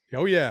it.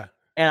 Oh, yeah.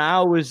 And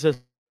I was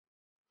just...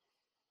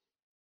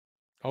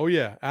 Oh,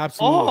 yeah,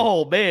 absolutely.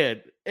 Oh,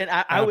 man. And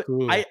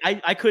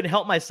I couldn't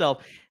help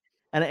myself.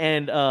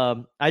 And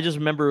I just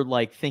remember,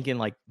 like, thinking,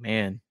 like,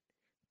 man,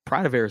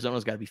 Pride of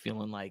Arizona's got to be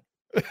feeling like,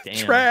 damn.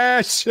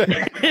 Trash. I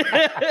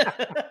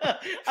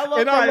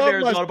love Pride of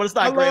Arizona, but it's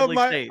not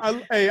Grambling State.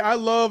 I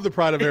love the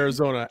Pride of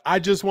Arizona. I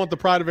just want the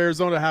Pride of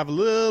Arizona to have a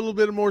little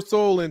bit more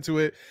soul into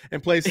it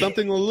and play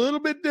something a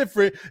little bit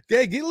different.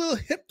 Yeah, get a little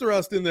hip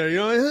thrust in there.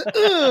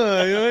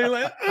 You're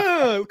like,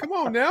 come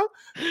on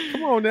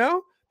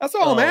now. That's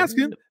all I'm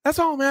asking. That's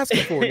all I'm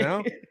asking for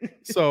now.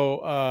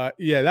 So,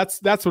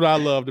 that's what I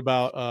loved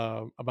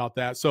about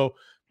that. So,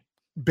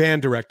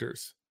 band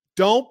directors,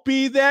 don't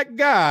be that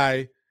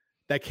guy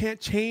that can't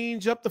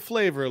change up the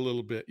flavor a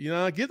little bit.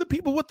 Give the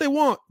people what they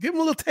want. Give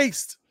them a little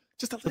taste,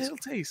 just a little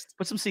taste.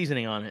 Put some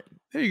seasoning on it.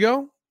 There you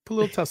go. Put a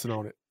little tussin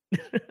on it.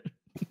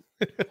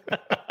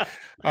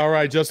 All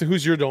right, Justin,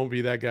 who's your don't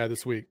be that guy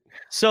this week?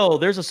 So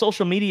there's a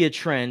social media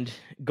trend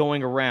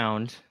going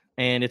around,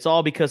 and it's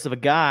all because of a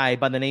guy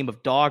by the name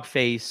of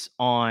Dogface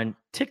on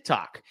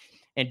TikTok.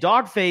 And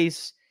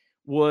Dogface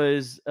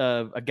was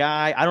a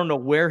guy, I don't know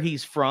where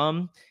he's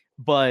from,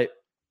 but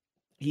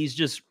he's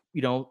just,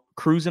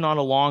 cruising on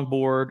a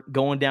longboard,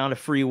 going down a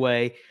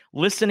freeway,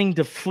 listening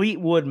to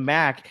Fleetwood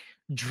Mac,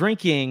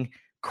 drinking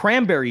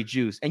cranberry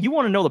juice. And you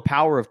want to know the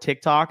power of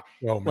TikTok?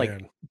 Oh, man.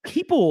 Like,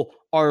 people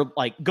are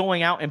like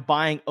going out and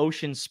buying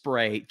Ocean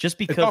Spray just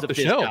because of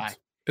this guy.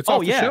 It's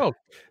off the shelf.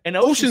 And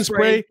Ocean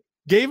Spray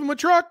gave him a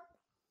truck.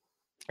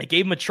 It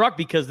gave him a truck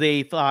because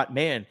they thought,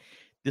 man,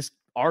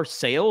 our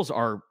sales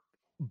are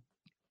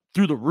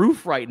through the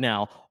roof right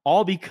now,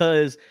 all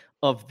because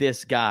of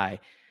this guy.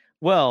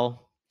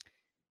 Well,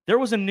 there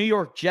was a New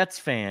York Jets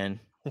fan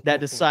that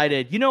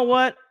decided, you know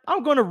what?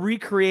 I'm going to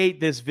recreate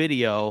this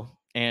video,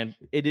 and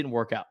it didn't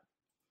work out.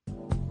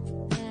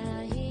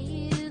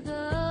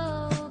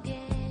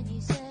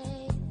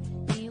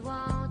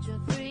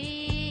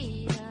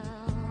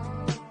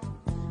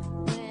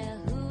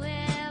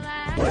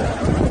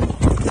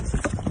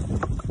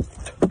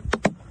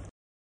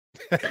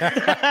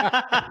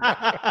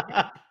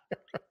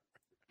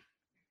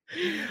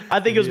 I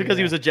think it was because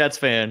he was a Jets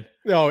fan.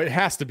 No, it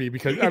has to be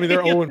because I mean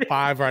they're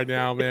 0-5 right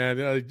now, man.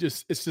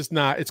 It's just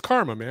not. It's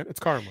karma, man. It's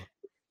karma.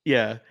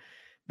 Yeah,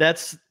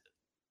 that's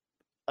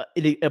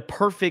a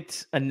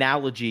perfect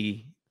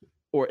analogy,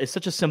 or it's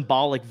such a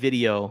symbolic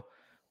video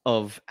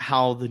of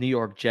how the New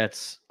York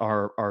Jets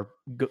are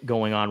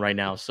going on right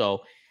now.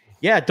 So,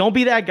 yeah, don't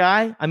be that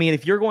guy. I mean,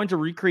 if you're going to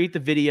recreate the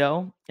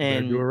video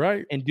and do it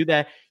right and do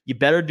that, you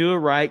better do it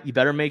right. You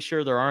better make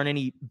sure there aren't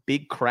any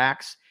big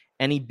cracks,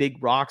 any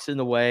big rocks in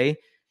the way.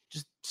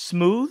 Just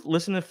smooth.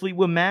 Listen to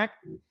Fleetwood Mac.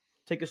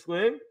 Take a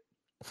swig.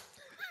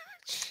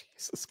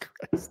 Jesus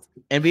Christ.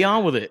 And be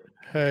on with it.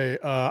 Hey,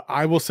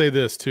 I will say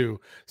this too.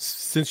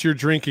 Since you're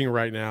drinking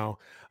right now,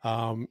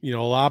 a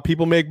lot of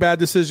people make bad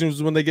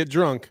decisions when they get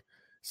drunk.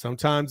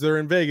 Sometimes they're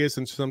in Vegas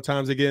and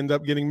sometimes they end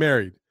up getting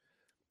married.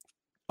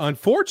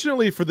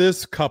 Unfortunately for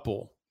this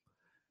couple,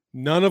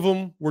 none of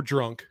them were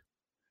drunk.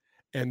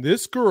 And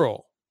this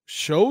girl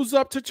shows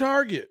up to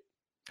Target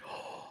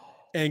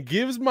and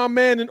gives my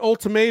man an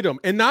ultimatum.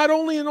 And not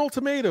only an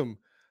ultimatum,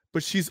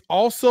 but she's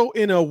also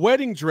in a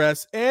wedding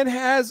dress and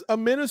has a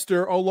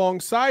minister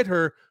alongside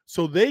her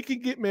so they can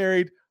get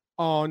married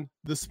on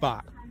the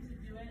spot.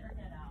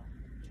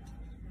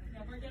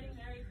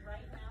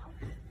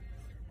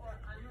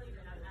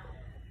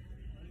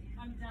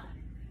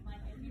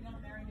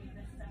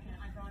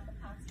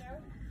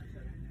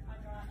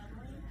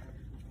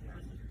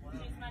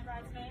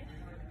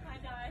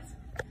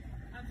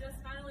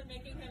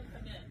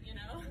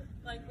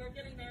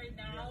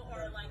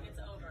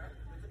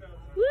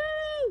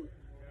 Woo!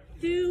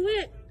 Do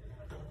it!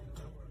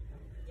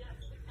 Yes,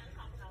 we can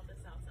talk about this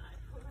outside.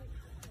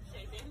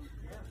 Shaking.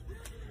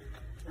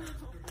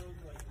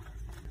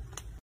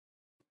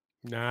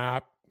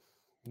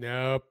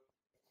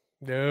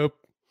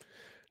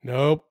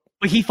 Nope.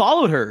 But he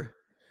followed her.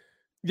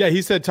 Yeah,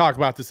 he said talk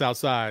about this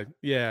outside.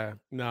 Yeah,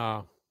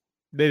 nah.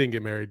 They didn't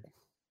get married.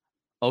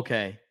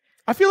 Okay.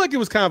 I feel like it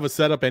was kind of a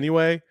setup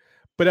anyway,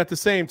 but at the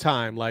same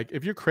time, like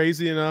if you're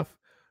crazy enough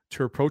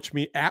to approach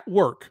me at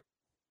work,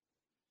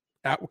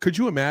 could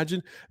you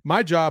imagine?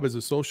 My job as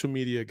a social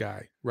media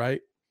guy,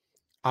 right?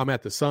 I'm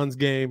at the Suns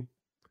game.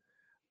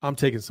 I'm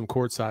taking some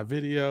courtside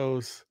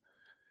videos.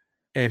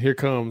 And here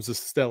comes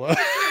Estella.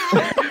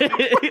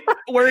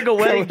 Wearing a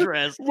wedding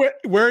dress.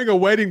 Wearing a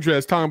wedding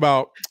dress, talking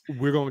about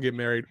we're going to get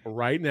married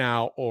right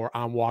now or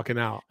I'm walking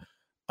out.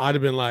 I'd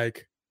have been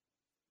like,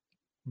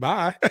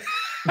 bye.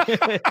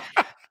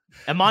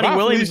 And Monty Bye,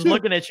 Williams is Felicia.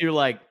 looking at you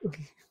like,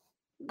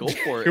 go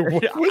for it.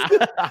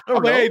 I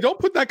don't know. Hey, don't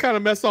put that kind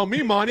of mess on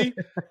me, Monty.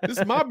 This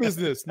is my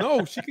business.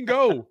 No, she can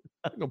go.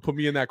 Don't put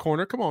me in that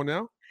corner. Come on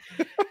now.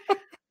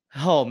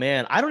 Oh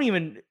man, I don't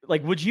even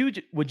like. Would you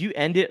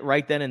end it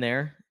right then and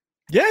there?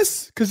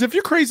 Yes, because if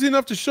you're crazy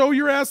enough to show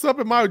your ass up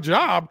at my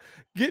job,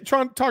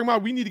 talking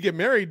about we need to get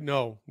married.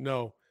 No.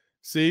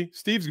 See,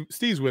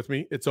 Steve's with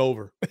me. It's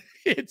over.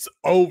 It's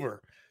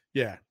over.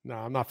 Yeah, no,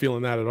 I'm not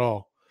feeling that at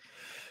all.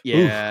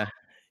 Yeah,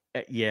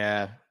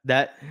 yeah.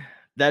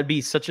 That'd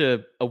be such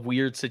a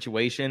weird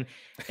situation.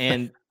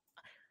 And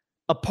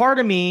a part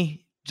of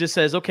me just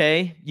says,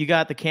 okay, you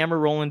got the camera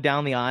rolling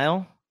down the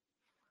aisle.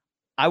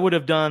 I would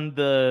have done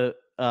the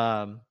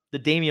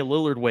Damian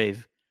Lillard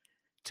wave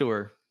to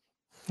her.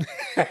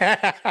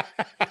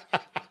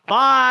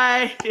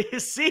 Bye.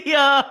 See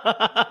ya.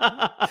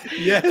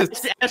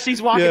 Yes. As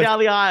she's walking down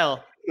the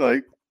aisle.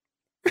 Like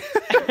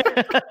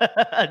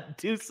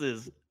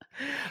deuces.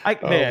 My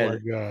gosh,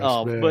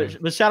 man.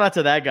 But shout out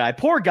to that guy.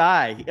 Poor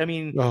guy. I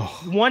mean,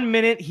 1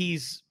 minute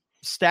he's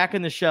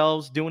stacking the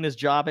shelves, doing his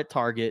job at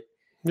Target.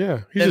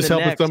 Yeah, he's just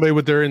helping somebody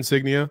with their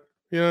insignia.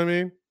 You know what I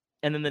mean?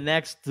 And then the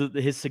next,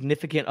 his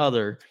significant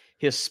other,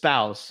 his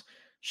spouse,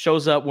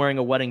 shows up wearing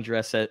a wedding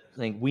dress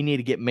saying, we need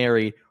to get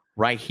married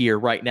right here,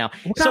 right now.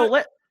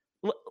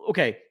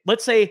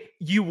 Let's say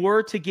you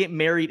were to get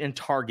married in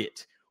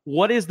Target.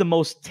 What is the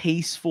most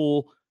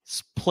tasteful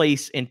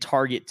place in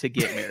Target to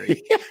get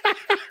married?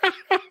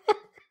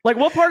 Like,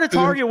 what part of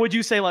Target would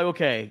you say, like,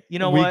 okay, you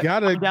know what?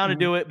 I'm down to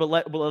do it, but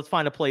let's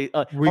find a place.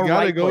 We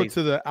got to go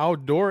to the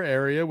outdoor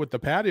area with the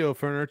patio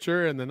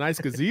furniture and the nice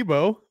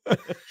gazebo.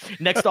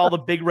 Next to all the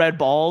big red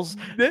balls.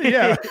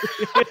 Yeah.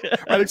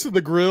 Right next to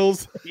the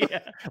grills.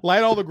 Yeah.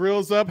 Light all the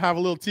grills up, have a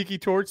little tiki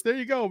torch. There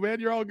you go, man.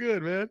 You're all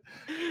good, man.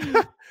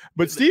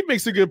 But Steve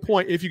makes a good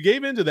point. If you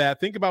gave into that,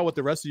 think about what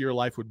the rest of your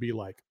life would be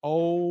like.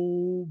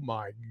 Oh,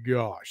 my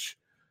gosh.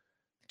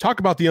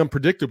 Talk about the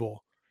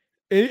unpredictable.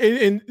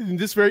 In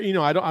this very,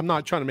 I'm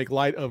not trying to make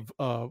light of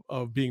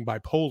being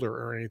bipolar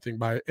or anything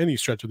by any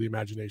stretch of the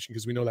imagination,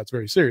 because we know that's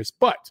very serious.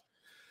 But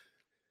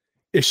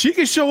if she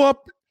can show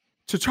up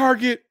to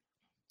Target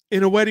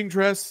in a wedding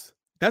dress,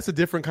 that's a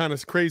different kind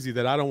of crazy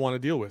that I don't want to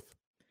deal with.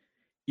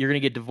 You're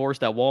going to get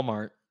divorced at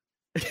Walmart.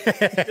 They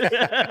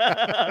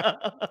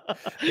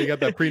got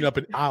that prenup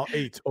in aisle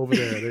 8 over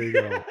there. There you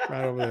go.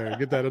 Right over there.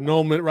 Get that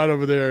annulment right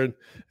over there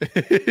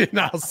in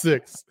aisle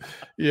 6.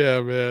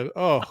 Yeah, man.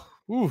 Oh,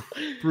 oof,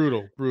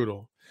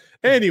 brutal.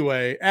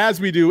 Anyway, as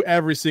we do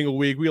every single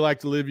week, we like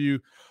to leave you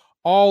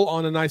all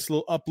on a nice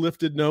little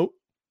uplifted note.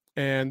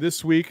 And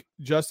this week,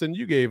 Justin,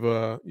 you gave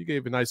a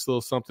nice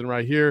little something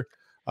right here.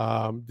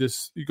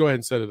 You go ahead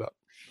and set it up.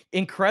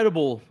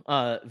 Incredible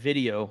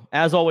video,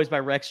 as always, by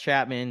Rex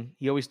Chapman.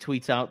 He always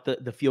tweets out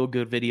the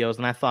feel-good videos,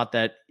 and I thought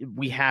that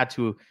we had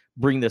to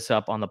bring this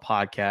up on the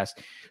podcast.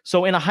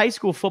 So in a high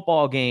school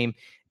football game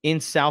in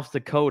South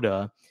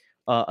Dakota,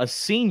 a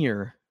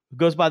senior who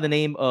goes by the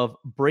name of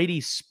Brady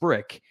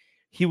Sprick,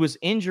 he was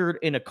injured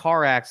in a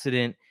car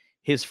accident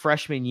his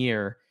freshman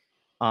year.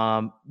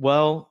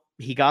 Well,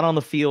 he got on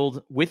the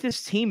field with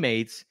his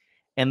teammates,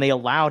 and they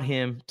allowed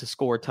him to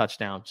score a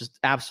touchdown. Just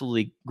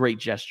absolutely great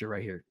gesture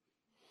right here.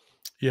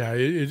 Yeah,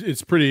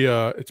 it's pretty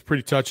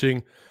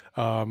touching.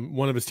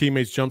 One of his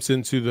teammates jumps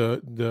into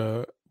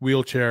the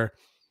wheelchair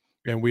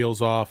and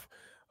wheels off,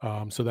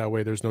 so that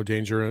way there's no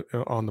danger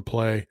on the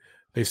play.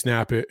 They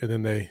snap it, and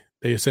then they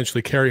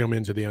essentially carry him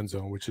into the end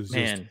zone, which is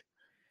just,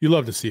 you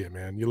love to see it,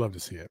 man. You love to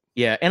see it.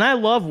 Yeah, and I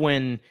love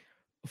when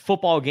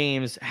football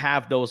games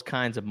have those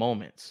kinds of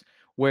moments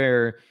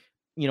where,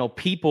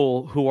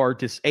 people who are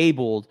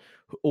disabled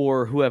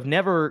or who have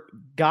never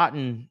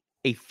gotten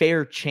a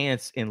fair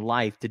chance in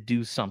life to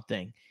do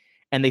something,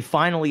 and they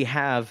finally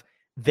have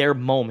their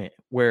moment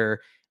where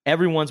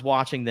everyone's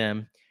watching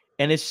them,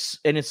 and it's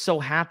so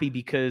happy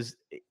because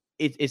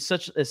it's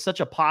such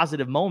a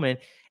positive moment,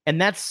 and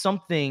that's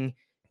something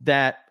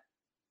that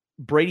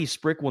Brady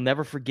Sprick will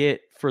never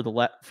forget for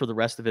the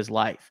rest of his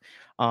life.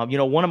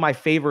 One of my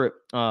favorite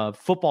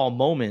football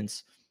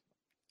moments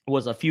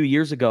was a few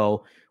years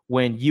ago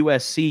when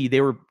USC,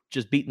 they were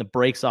just beating the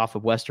brakes off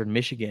of Western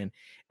Michigan,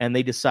 and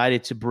they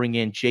decided to bring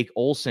in Jake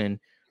Olson,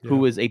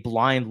 who is a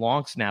blind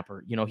long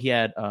snapper. He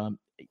had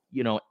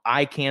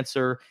eye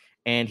cancer,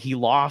 and he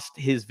lost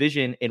his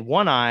vision in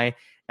one eye,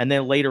 and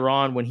then later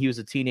on when he was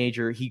a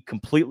teenager, he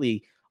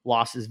completely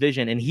lost his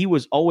vision, and he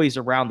was always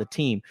around the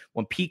team.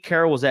 When Pete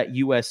Carroll was at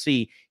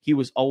USC, he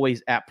was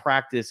always at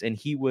practice, and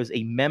he was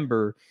a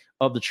member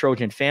of the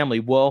Trojan family.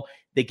 Well,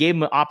 they gave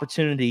him an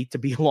opportunity to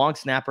be a long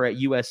snapper at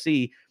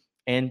USC,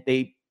 and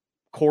they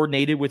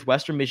coordinated with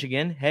Western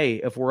Michigan. Hey,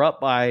 if we're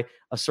up by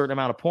a certain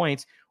amount of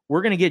points,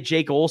 we're going to get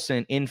Jake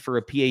Olson in for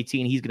a PAT,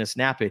 and he's going to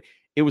snap it.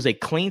 It was a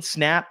clean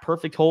snap,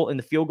 perfect hole, and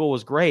the field goal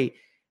was great.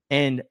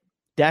 And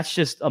that's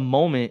just a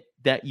moment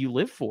that you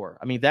live for.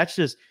 I mean, that's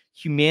just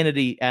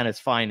humanity at its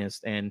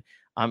finest, and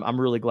I'm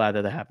really glad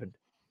that happened.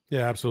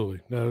 Yeah, absolutely.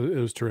 No, it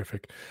was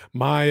terrific.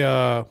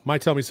 My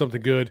tell me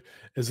something good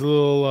is a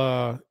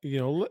little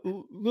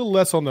little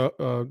less on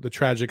the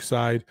tragic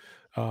side,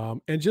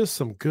 and just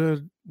some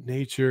good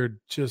natured,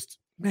 just,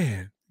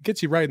 man,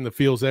 gets you right in the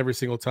feels every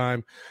single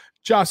time.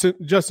 Justin,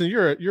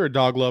 you're a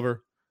dog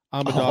lover.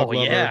 I'm a dog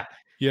lover. Yeah.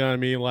 You know what I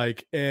mean?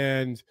 Like,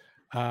 and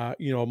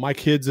my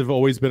kids have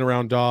always been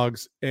around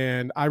dogs,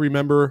 and I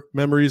remember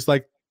memories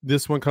like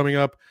this one coming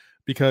up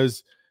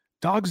because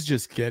dogs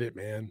just get it,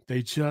 man.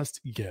 They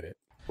just get it.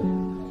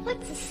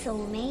 What's a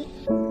soulmate?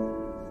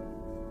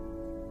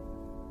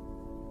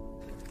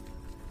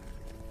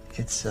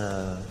 It's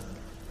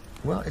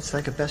it's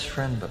like a best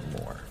friend, but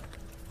more.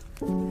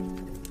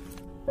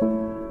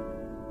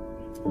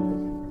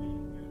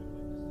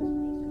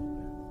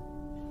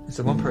 It's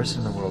the one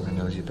person in the world who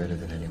knows you better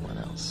than anyone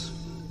else.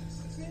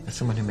 It's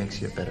someone who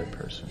makes you a better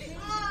person.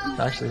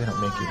 Actually, they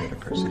don't make you a better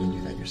person, you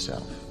do that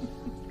yourself,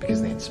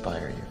 because they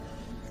inspire you.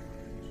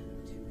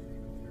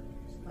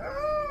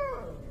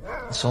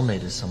 A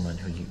soulmate is someone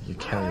who you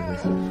carry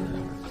with you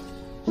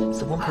forever. It's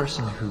the one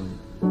person who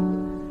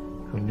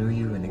knew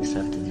you and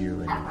accepted you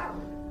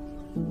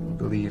and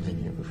believed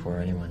in you before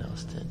anyone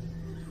else did,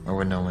 or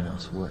when no one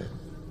else would.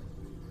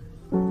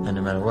 And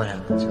no matter what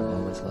happens, you'll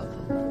always love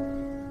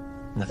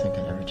them. Nothing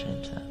can ever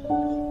change that.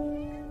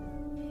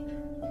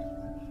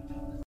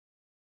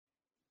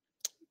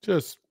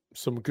 Just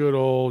some good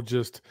old,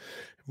 just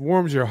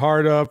warms your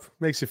heart up,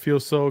 makes you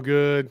feel so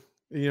good.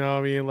 You know what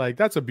I mean? Like,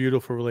 that's a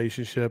beautiful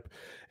relationship.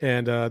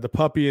 And the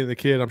puppy and the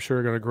kid, I'm sure,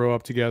 are going to grow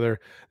up together.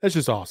 That's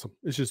just awesome.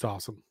 It's just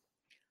awesome.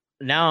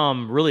 Now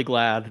I'm really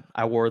glad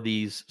I wore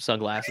these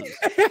sunglasses.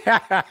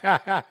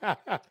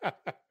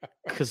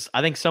 Because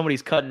I think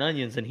somebody's cutting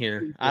onions in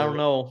here. I don't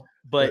know.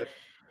 But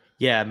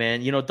yeah,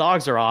 man,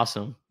 dogs are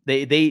awesome.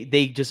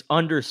 They just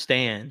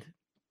understand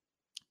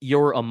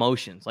your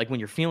emotions. Like when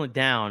you're feeling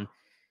down,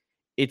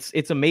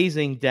 it's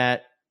amazing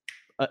that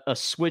a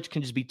switch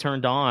can just be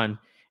turned on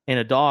in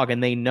a dog,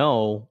 and they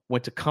know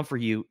when to comfort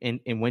you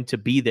and when to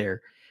be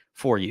there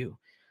for you.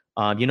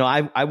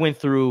 I went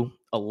through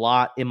a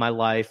lot in my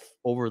life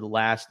over the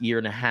last year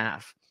and a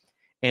half.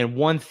 And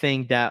one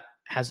thing that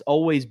has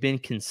always been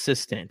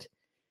consistent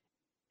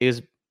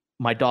is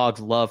my dog's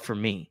love for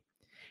me.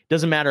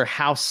 Doesn't matter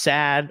how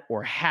sad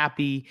or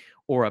happy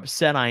or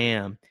upset I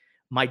am,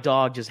 my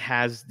dog just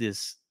has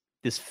this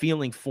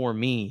feeling for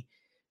me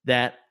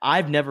that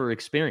I've never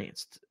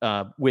experienced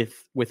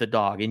with a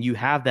dog. And you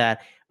have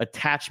that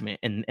attachment,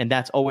 and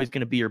that's always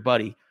going to be your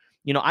buddy.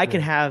 I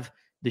can have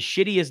the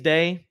shittiest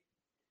day,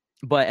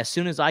 but as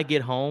soon as I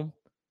get home,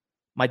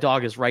 my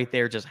dog is right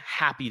there just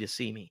happy to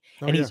see me.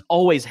 And he's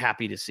always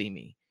happy to see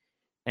me.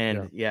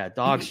 And yeah,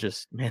 dogs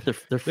just, man, they're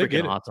They get freaking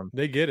it. awesome.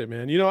 They get it,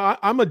 man. You know,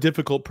 I'm a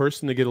difficult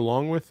person to get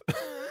along with,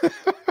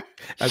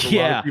 as a lot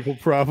Yeah. of people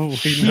probably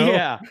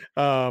know.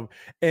 Yeah.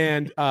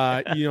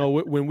 You know,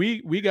 when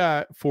we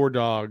got 4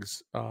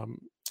 dogs,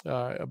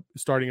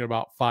 starting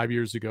about 5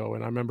 years ago,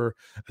 and I remember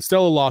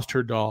Stella lost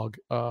her dog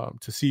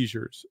to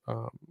seizures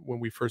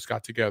when we first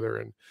got together,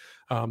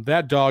 and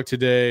that dog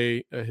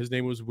today, his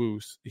name was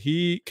Woos.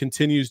 He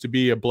continues to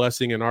be a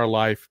blessing in our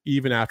life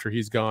even after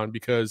he's gone,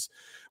 because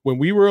when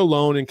we were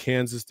alone in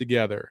Kansas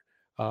together,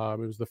 it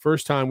was the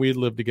first time we had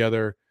lived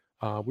together.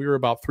 We were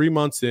about 3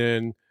 months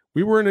in.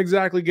 We weren't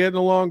exactly getting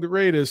along the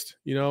greatest.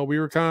 You know, we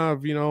were kind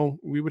of, you know,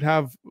 we would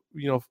have,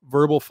 you know,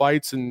 verbal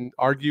fights and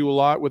argue a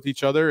lot with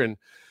each other. And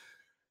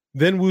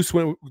then Woos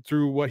went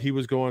through what he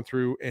was going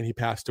through, and he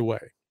passed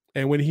away.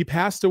 And when he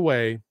passed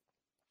away,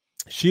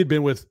 she had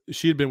been with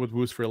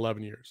Woos for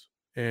 11 years,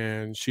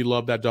 and she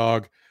loved that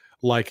dog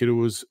like it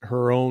was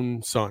her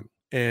own son.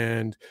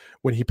 And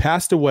when he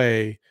passed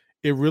away,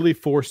 it really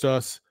forced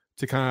us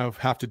to kind of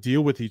have to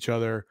deal with each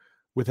other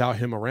without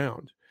him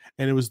around.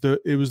 And it was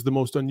the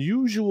most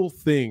unusual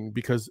thing,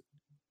 because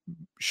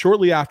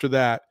shortly after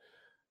that,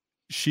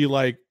 she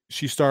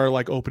started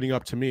like opening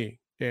up to me,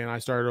 and I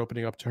started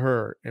opening up to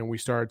her, and we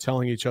started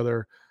telling each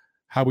other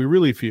how we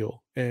really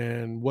feel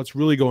and what's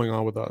really going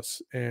on with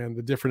us, and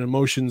the different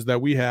emotions that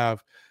we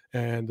have,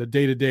 and the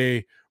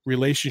day-to-day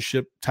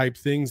relationship type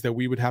things that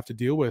we would have to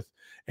deal with.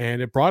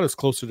 And it brought us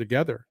closer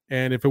together.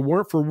 And if it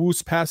weren't for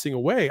Woos passing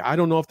away, I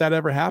don't know if that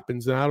ever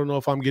happens. And I don't know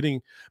if I'm getting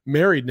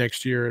married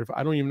next year.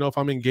 I don't even know if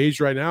I'm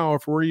engaged right now, or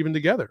if we're even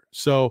together.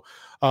 So,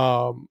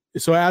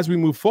 so as we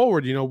move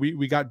forward, you know,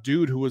 we got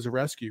Dude, who was a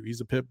rescue.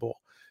 He's a pit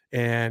bull,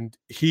 and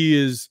he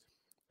is,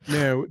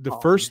 man,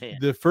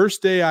 the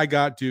first day I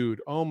got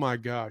Dude, oh my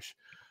gosh,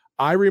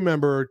 I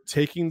remember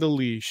taking the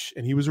leash,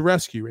 and he was a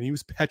rescue, and he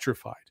was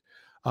petrified.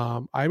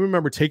 I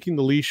remember taking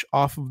the leash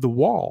off of the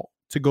wall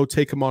to go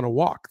take him on a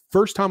walk.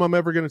 First time I'm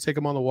ever going to take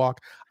him on the walk.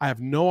 I have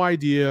no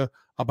idea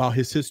about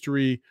his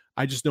history.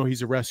 I just know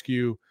he's a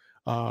rescue.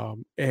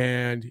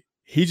 And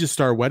he just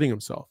started wetting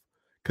himself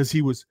because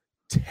he was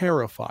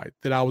terrified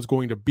that I was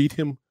going to beat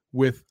him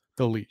with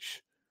the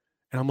leash.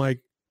 And I'm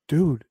like,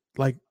 dude,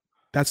 like,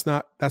 that's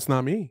not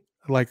me.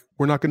 Like,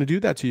 we're not going to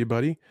do that to you,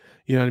 buddy.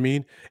 You know what I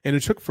mean? And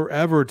it took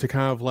forever to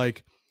kind of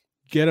like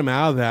get him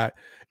out of that.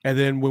 And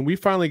then when we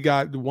finally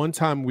got, one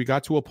time we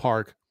got to a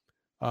park,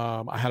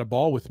 I had a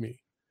ball with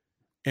me,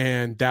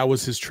 and that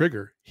was his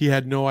trigger. He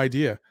had no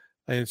idea.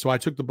 And so I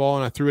took the ball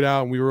and I threw it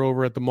out, and we were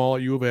over at the mall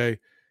at U of A,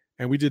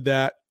 and we did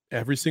that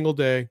every single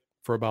day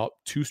for about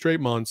 2 straight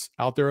months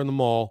out there in the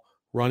mall,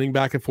 running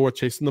back and forth,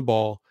 chasing the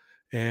ball.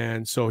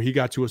 And so he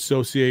got to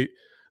associate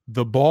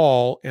the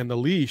ball and the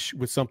leash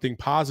with something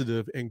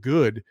positive and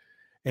good.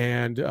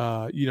 And,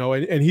 you know,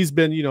 and he's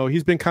been, you know,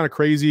 he's been kind of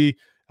crazy,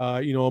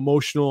 you know,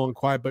 emotional and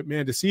quiet, but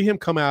man, to see him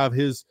come out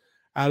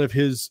of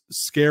his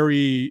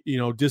scary, you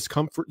know,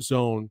 discomfort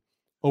zone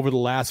over the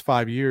last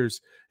 5 years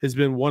has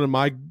been one of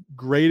my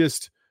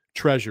greatest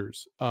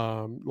treasures.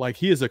 Like,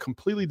 he is a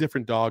completely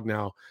different dog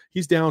now.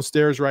 He's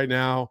downstairs right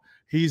now.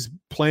 He's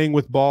playing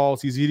with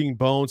balls. He's eating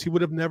bones. He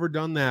would have never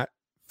done that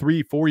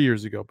 3-4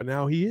 years ago, but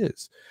now he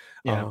is.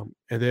 Yeah.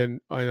 And then,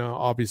 you know,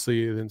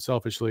 obviously, then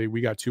selfishly,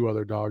 we got 2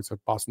 other dogs, a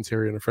Boston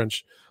Terrier and a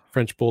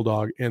French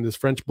Bulldog. And this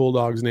French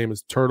Bulldog's name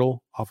is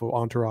Turtle, off of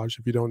Entourage.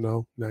 If you don't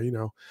know, now you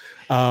know.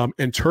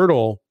 And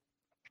Turtle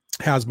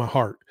has my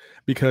heart,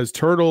 because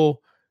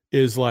Turtle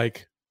is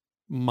like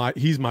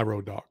he's my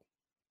road dog.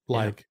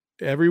 Like,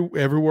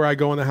 everywhere I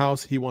go in the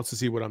house, he wants to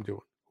see what I'm doing.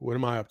 What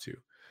am I up to?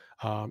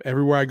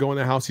 Everywhere I go in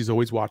the house, he's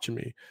always watching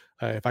me.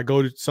 If I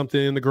go to something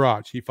in the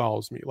garage, he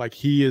follows me. Like,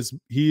 he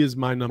is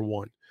my number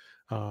one.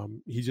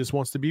 He just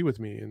wants to be with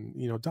me. And,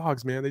 you know,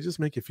 dogs, man, they just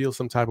make you feel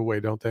some type of way,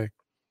 don't they?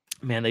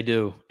 Man, they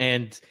do.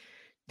 And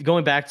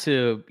going back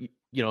to,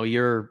 you know,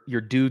 your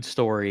Dude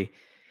story,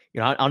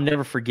 you know, I'll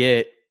never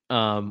forget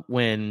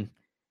when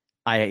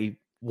I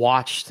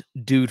watched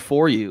Dude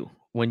for you,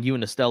 when you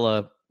and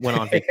Estella went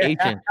on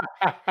vacation.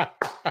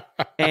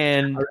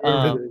 And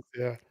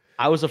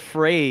I was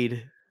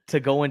afraid to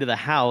go into the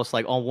house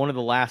like on one of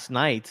the last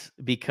nights,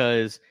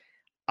 because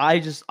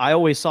I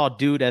always saw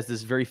Dude as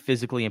this very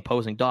physically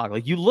imposing dog.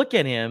 Like, you look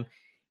at him,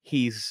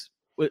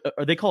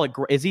 or they call it,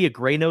 is he a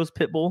gray nose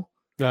pit bull?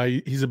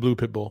 He's a blue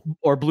pit bull.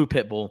 Or blue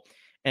pit bull.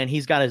 And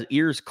he's got his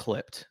ears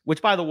clipped,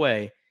 which, by the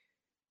way,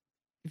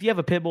 if you have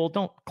a pit bull,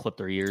 don't clip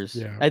their ears.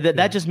 Yeah,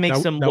 that just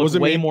makes them look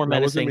way more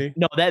menacing.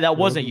 No, that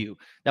wasn't you.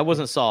 That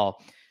wasn't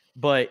Saul.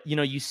 But, you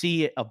know, you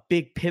see a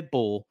big pit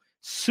bull,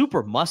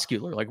 super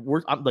muscular. Like,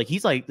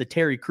 he's like the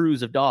Terry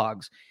Crews of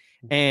dogs.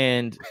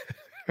 And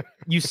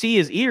you see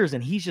his ears,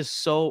 and he's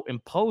just so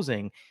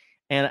imposing.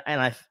 And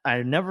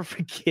I never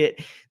forget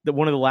that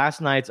one of the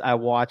last nights I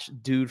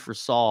watched Dude for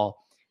Saul,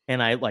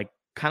 and I like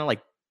kind of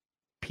like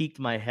peeked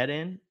my head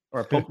in,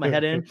 or poked my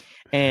head in,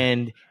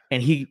 and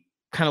he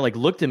kind of like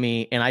looked at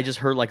me, and I just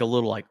heard like a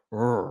little like,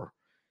 "Rrr."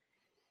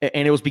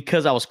 And it was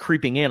because I was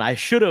creeping in. I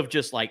should have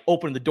just like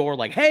opened the door,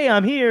 like, "Hey,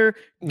 I'm here.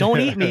 Don't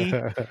eat me."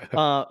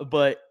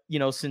 But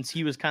since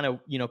he was kind of,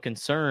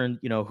 concerned,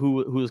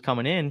 who was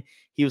coming in,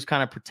 he was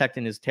kind of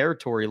protecting his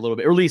territory a little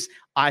bit, or at least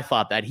I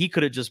thought that. He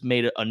could have just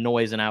made a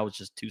noise and I was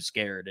just too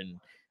scared and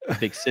a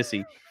big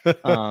sissy.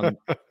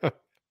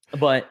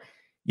 But,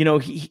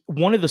 he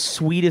one of the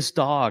sweetest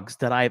dogs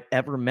that I've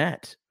ever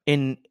met.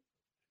 And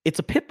it's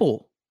a pit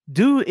bull.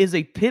 Dude is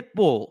a pit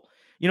bull.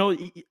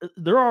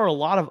 There are a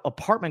lot of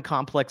apartment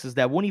complexes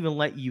that won't even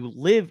let you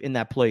live in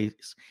that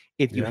place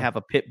if you have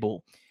a pit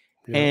bull.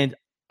 Yeah. And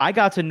I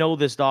got to know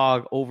this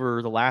dog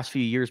over the last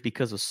few years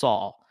because of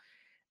Saul.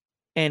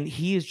 And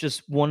he is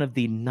just one of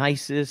the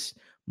nicest,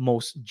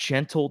 most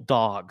gentle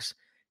dogs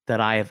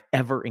that I have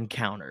ever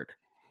encountered.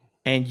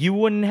 And you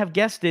wouldn't have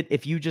guessed it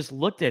if you just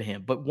looked at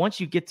him. But once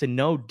you get to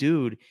know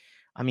dude,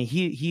 I mean,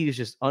 he is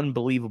just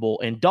unbelievable.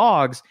 And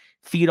dogs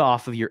feed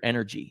off of your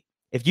energy.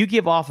 If you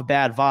give off a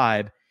bad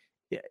vibe,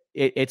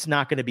 it's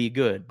not going to be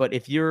good. But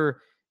if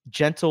you're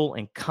gentle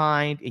and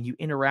kind and you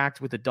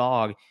interact with a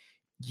dog,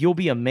 you'll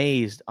be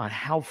amazed on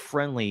how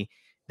friendly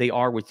they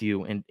are with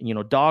you. And,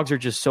 dogs are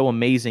just so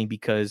amazing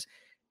because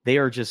they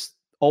are just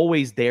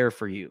always there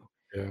for you.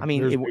 Yeah,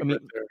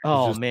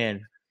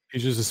 man.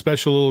 He's just a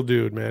special little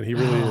dude, man. He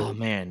really is. Oh,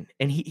 man.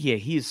 And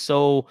he is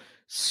so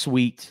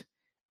sweet.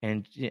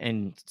 And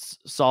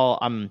Saul,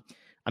 I'm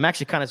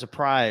actually kind of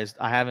surprised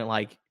I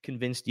haven't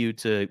convinced you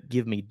to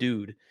give me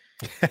dude.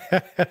 You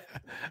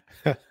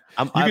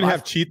can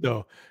have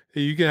Cheeto.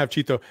 You can have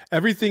Cheeto.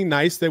 Everything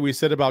nice that we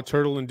said about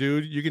Turtle and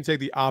Dude, you can take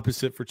the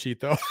opposite for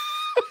Cheeto.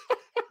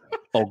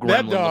 Oh,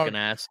 gremlin-looking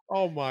ass.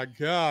 Oh, my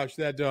gosh,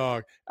 that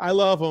dog. I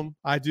love him.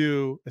 I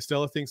do.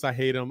 Estella thinks I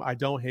hate him. I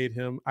don't hate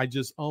him.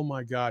 Oh,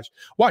 my gosh.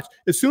 Watch.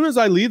 As soon as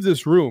I leave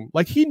this room,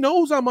 he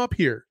knows I'm up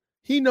here.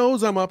 He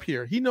knows I'm up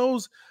here. He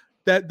knows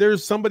that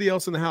there's somebody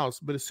else in the house.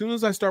 But as soon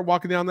as I start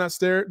walking down those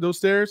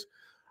stairs,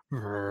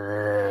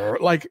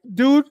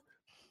 dude,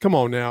 come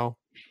on now.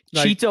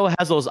 Cheeto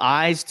has those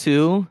eyes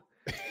too.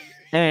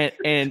 And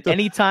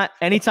anytime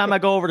I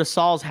go over to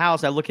Saul's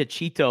house, I look at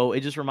Cheeto.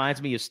 It just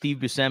reminds me of Steve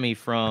Buscemi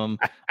from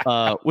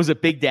was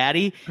it Big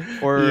Daddy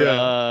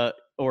or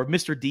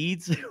Mr.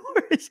 Deeds?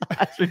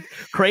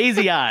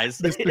 Crazy eyes.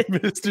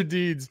 Mr.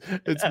 Deeds.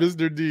 It's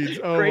Mr. Deeds.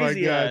 Oh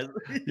Crazy my gosh.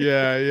 Eyes.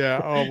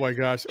 Yeah. Oh my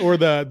gosh. Or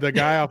the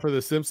guy off of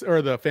the Simpsons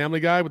or the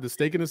Family Guy with the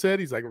steak in his head.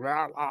 He's like,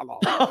 rah, rah,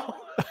 rah.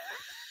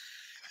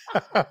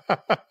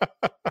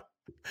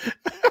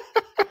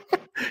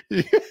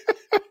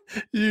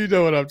 You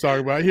know what I'm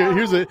talking about.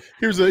 Here's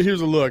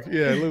a look.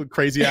 Yeah, a little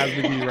crazy eyes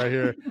McGee right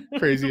here.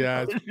 Crazy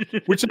eyes.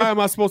 Which eye am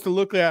I supposed to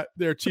look at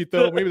there,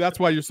 Cheeto? Maybe that's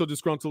why you're so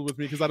disgruntled with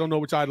me, because I don't know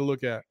which eye to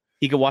look at.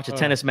 He could watch a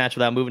tennis match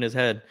without moving his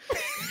head.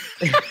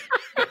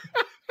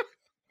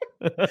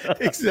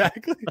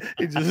 Exactly.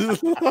 He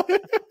just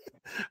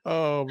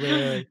oh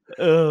man.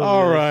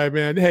 All right,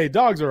 man. Hey,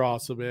 dogs are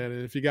awesome, man.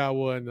 And if you got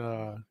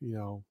one,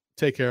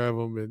 take care of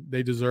them, and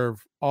they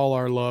deserve all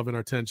our love and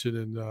our attention,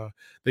 and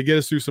they get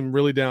us through some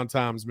really down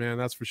times, man.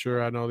 That's for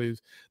sure. I know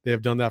they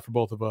have done that for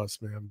both of us,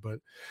 man. But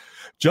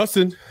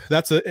Justin,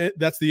 that's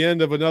the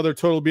end of another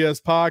Total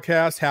BS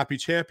podcast. Happy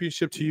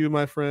championship to you,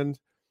 my friend.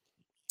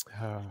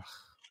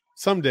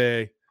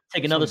 Someday,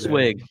 take another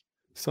swig.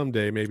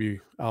 Someday, maybe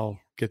I'll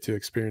get to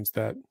experience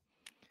that.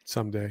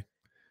 Someday.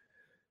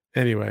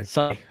 Anyway,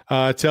 tell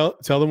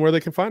them where they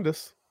can find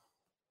us.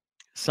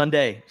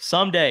 Someday.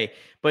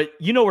 But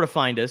you know where to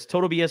find us.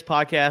 Total BS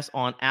Podcast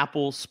on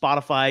Apple,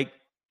 Spotify,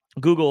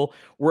 Google,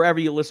 wherever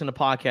you listen to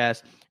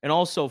podcasts. And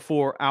also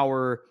for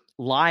our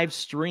live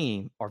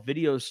stream, our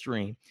video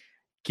stream,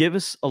 give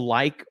us a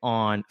like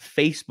on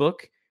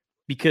Facebook,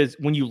 because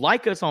when you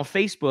like us on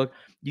Facebook,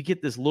 you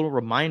get this little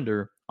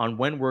reminder on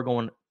when we're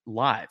going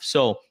live.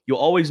 So you'll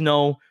always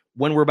know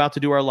when we're about to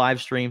do our live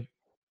stream.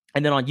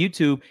 And then on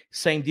YouTube,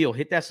 same deal.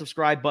 Hit that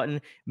subscribe button.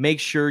 Make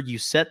sure you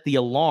set the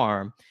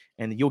alarm,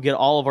 and you'll get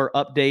all of our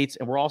updates.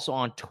 And we're also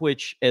on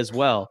Twitch as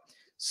well.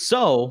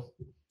 So,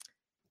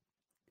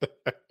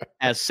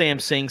 as Sam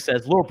Singh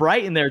says, a little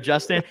bright in there,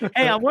 Justin.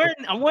 Hey, I'm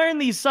wearing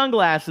these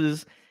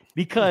sunglasses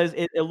because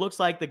it looks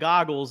like the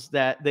goggles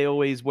that they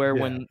always wear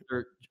when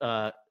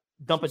they're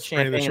dumping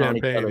champagne on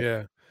each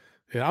other.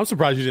 Yeah. I'm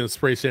surprised you didn't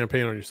spray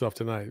champagne on yourself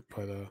tonight.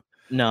 But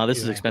no, this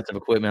is expensive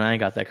equipment. I ain't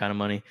got that kind of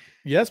money.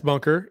 Yes,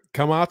 Bunker,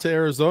 come out to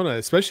Arizona,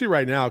 especially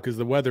right now, because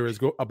the weather is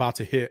about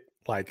to hit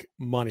like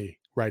money.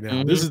 Right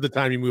now, This is the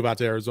time you move out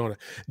to Arizona.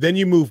 Then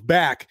you move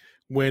back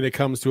when it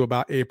comes to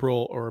about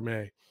April or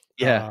May.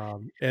 Yeah.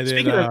 And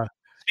speaking then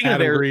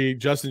Adam Green,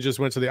 Justin just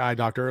went to the eye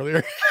doctor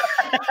earlier.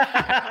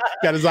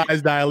 Got his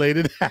eyes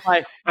dilated.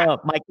 my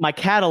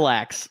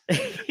Cadillacs.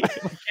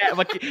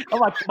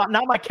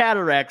 Not my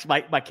cataracts.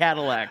 My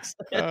Cadillacs.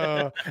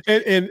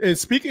 And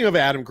speaking of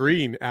Adam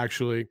Green,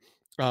 actually,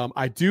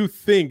 I do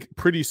think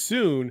pretty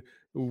soon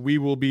we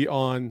will be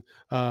on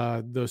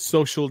the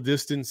social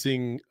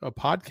distancing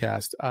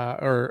podcast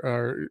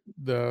or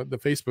the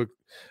Facebook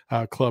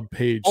club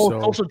page.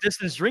 Social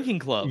distance drinking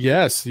club.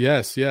 Yes.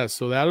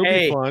 So that'll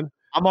be fun.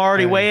 I'm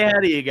already way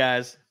ahead of you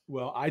guys.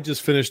 Well, I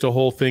just finished a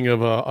whole thing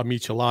of a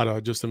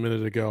michelada just a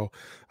minute ago,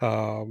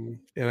 and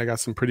I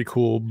got some pretty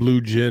cool blue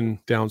gin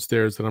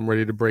downstairs that I'm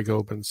ready to break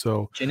open.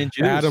 So, Gin and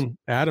juice.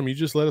 Adam, you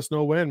just let us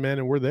know when, man,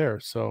 and we're there.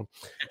 So,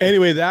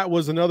 anyway, that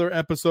was another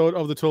episode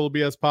of the Total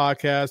BS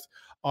Podcast.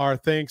 Our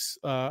thanks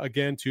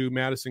again to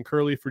Madison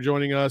Kerley for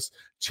joining us.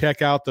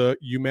 Check out the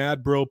You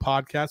Mad Bro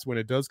podcast when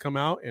it does come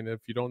out, and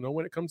if you don't know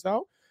when it comes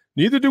out,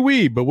 neither do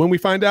we. But when we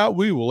find out,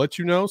 we will let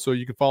you know. So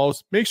you can follow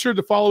us. Make sure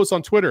to follow us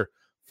on Twitter.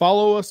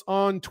 Follow us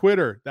on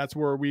Twitter. That's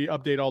where we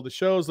update all the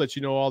shows, let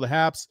you know all the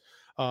haps.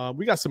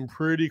 We got some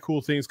pretty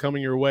cool things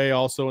coming your way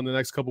also in the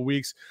next couple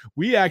weeks.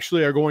 We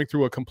actually are going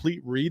through a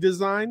complete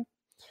redesign.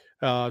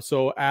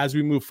 So as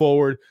we move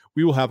forward,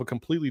 we will have a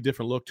completely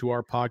different look to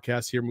our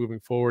podcast here moving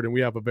forward. And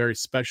we have a very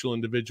special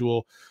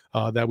individual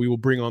that we will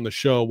bring on the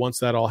show once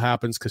that all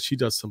happens, because she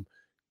does some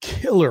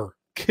killer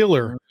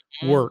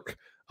work.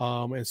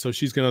 And so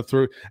she's going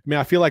to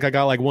I feel like I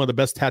got like one of the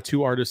best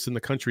tattoo artists in the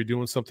country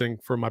doing something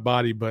for my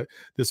body, but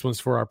this one's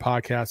for our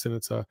podcast, and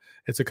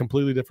it's a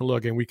completely different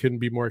look, and we couldn't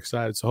be more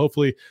excited. So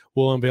hopefully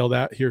we'll unveil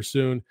that here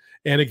soon.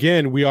 And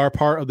again, we are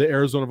part of the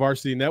Arizona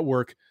Varsity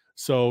Network,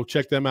 so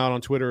check them out on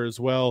Twitter as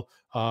well.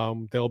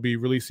 They'll be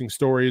releasing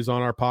stories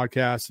on our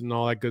podcast and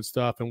all that good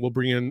stuff, and we'll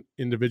bring in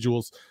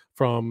individuals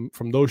from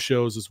those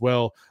shows as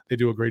well. They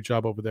do a great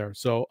job over there.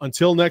 So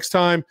until next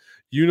time,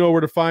 you know where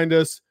to find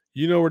us.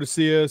 You know where to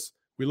see us.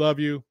 We love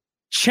you.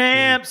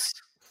 Champs.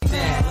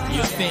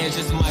 Your fans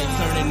just might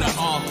turn into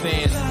all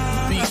fans.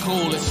 Be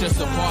cool, it's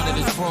just a part of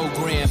this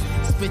program.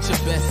 Spit your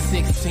best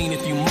 16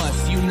 if you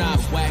must. You not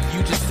whack,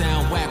 you just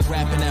sound whack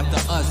rapping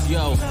after us,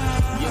 yo.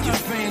 Your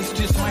fans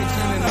just might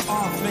turn into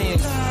all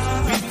fans.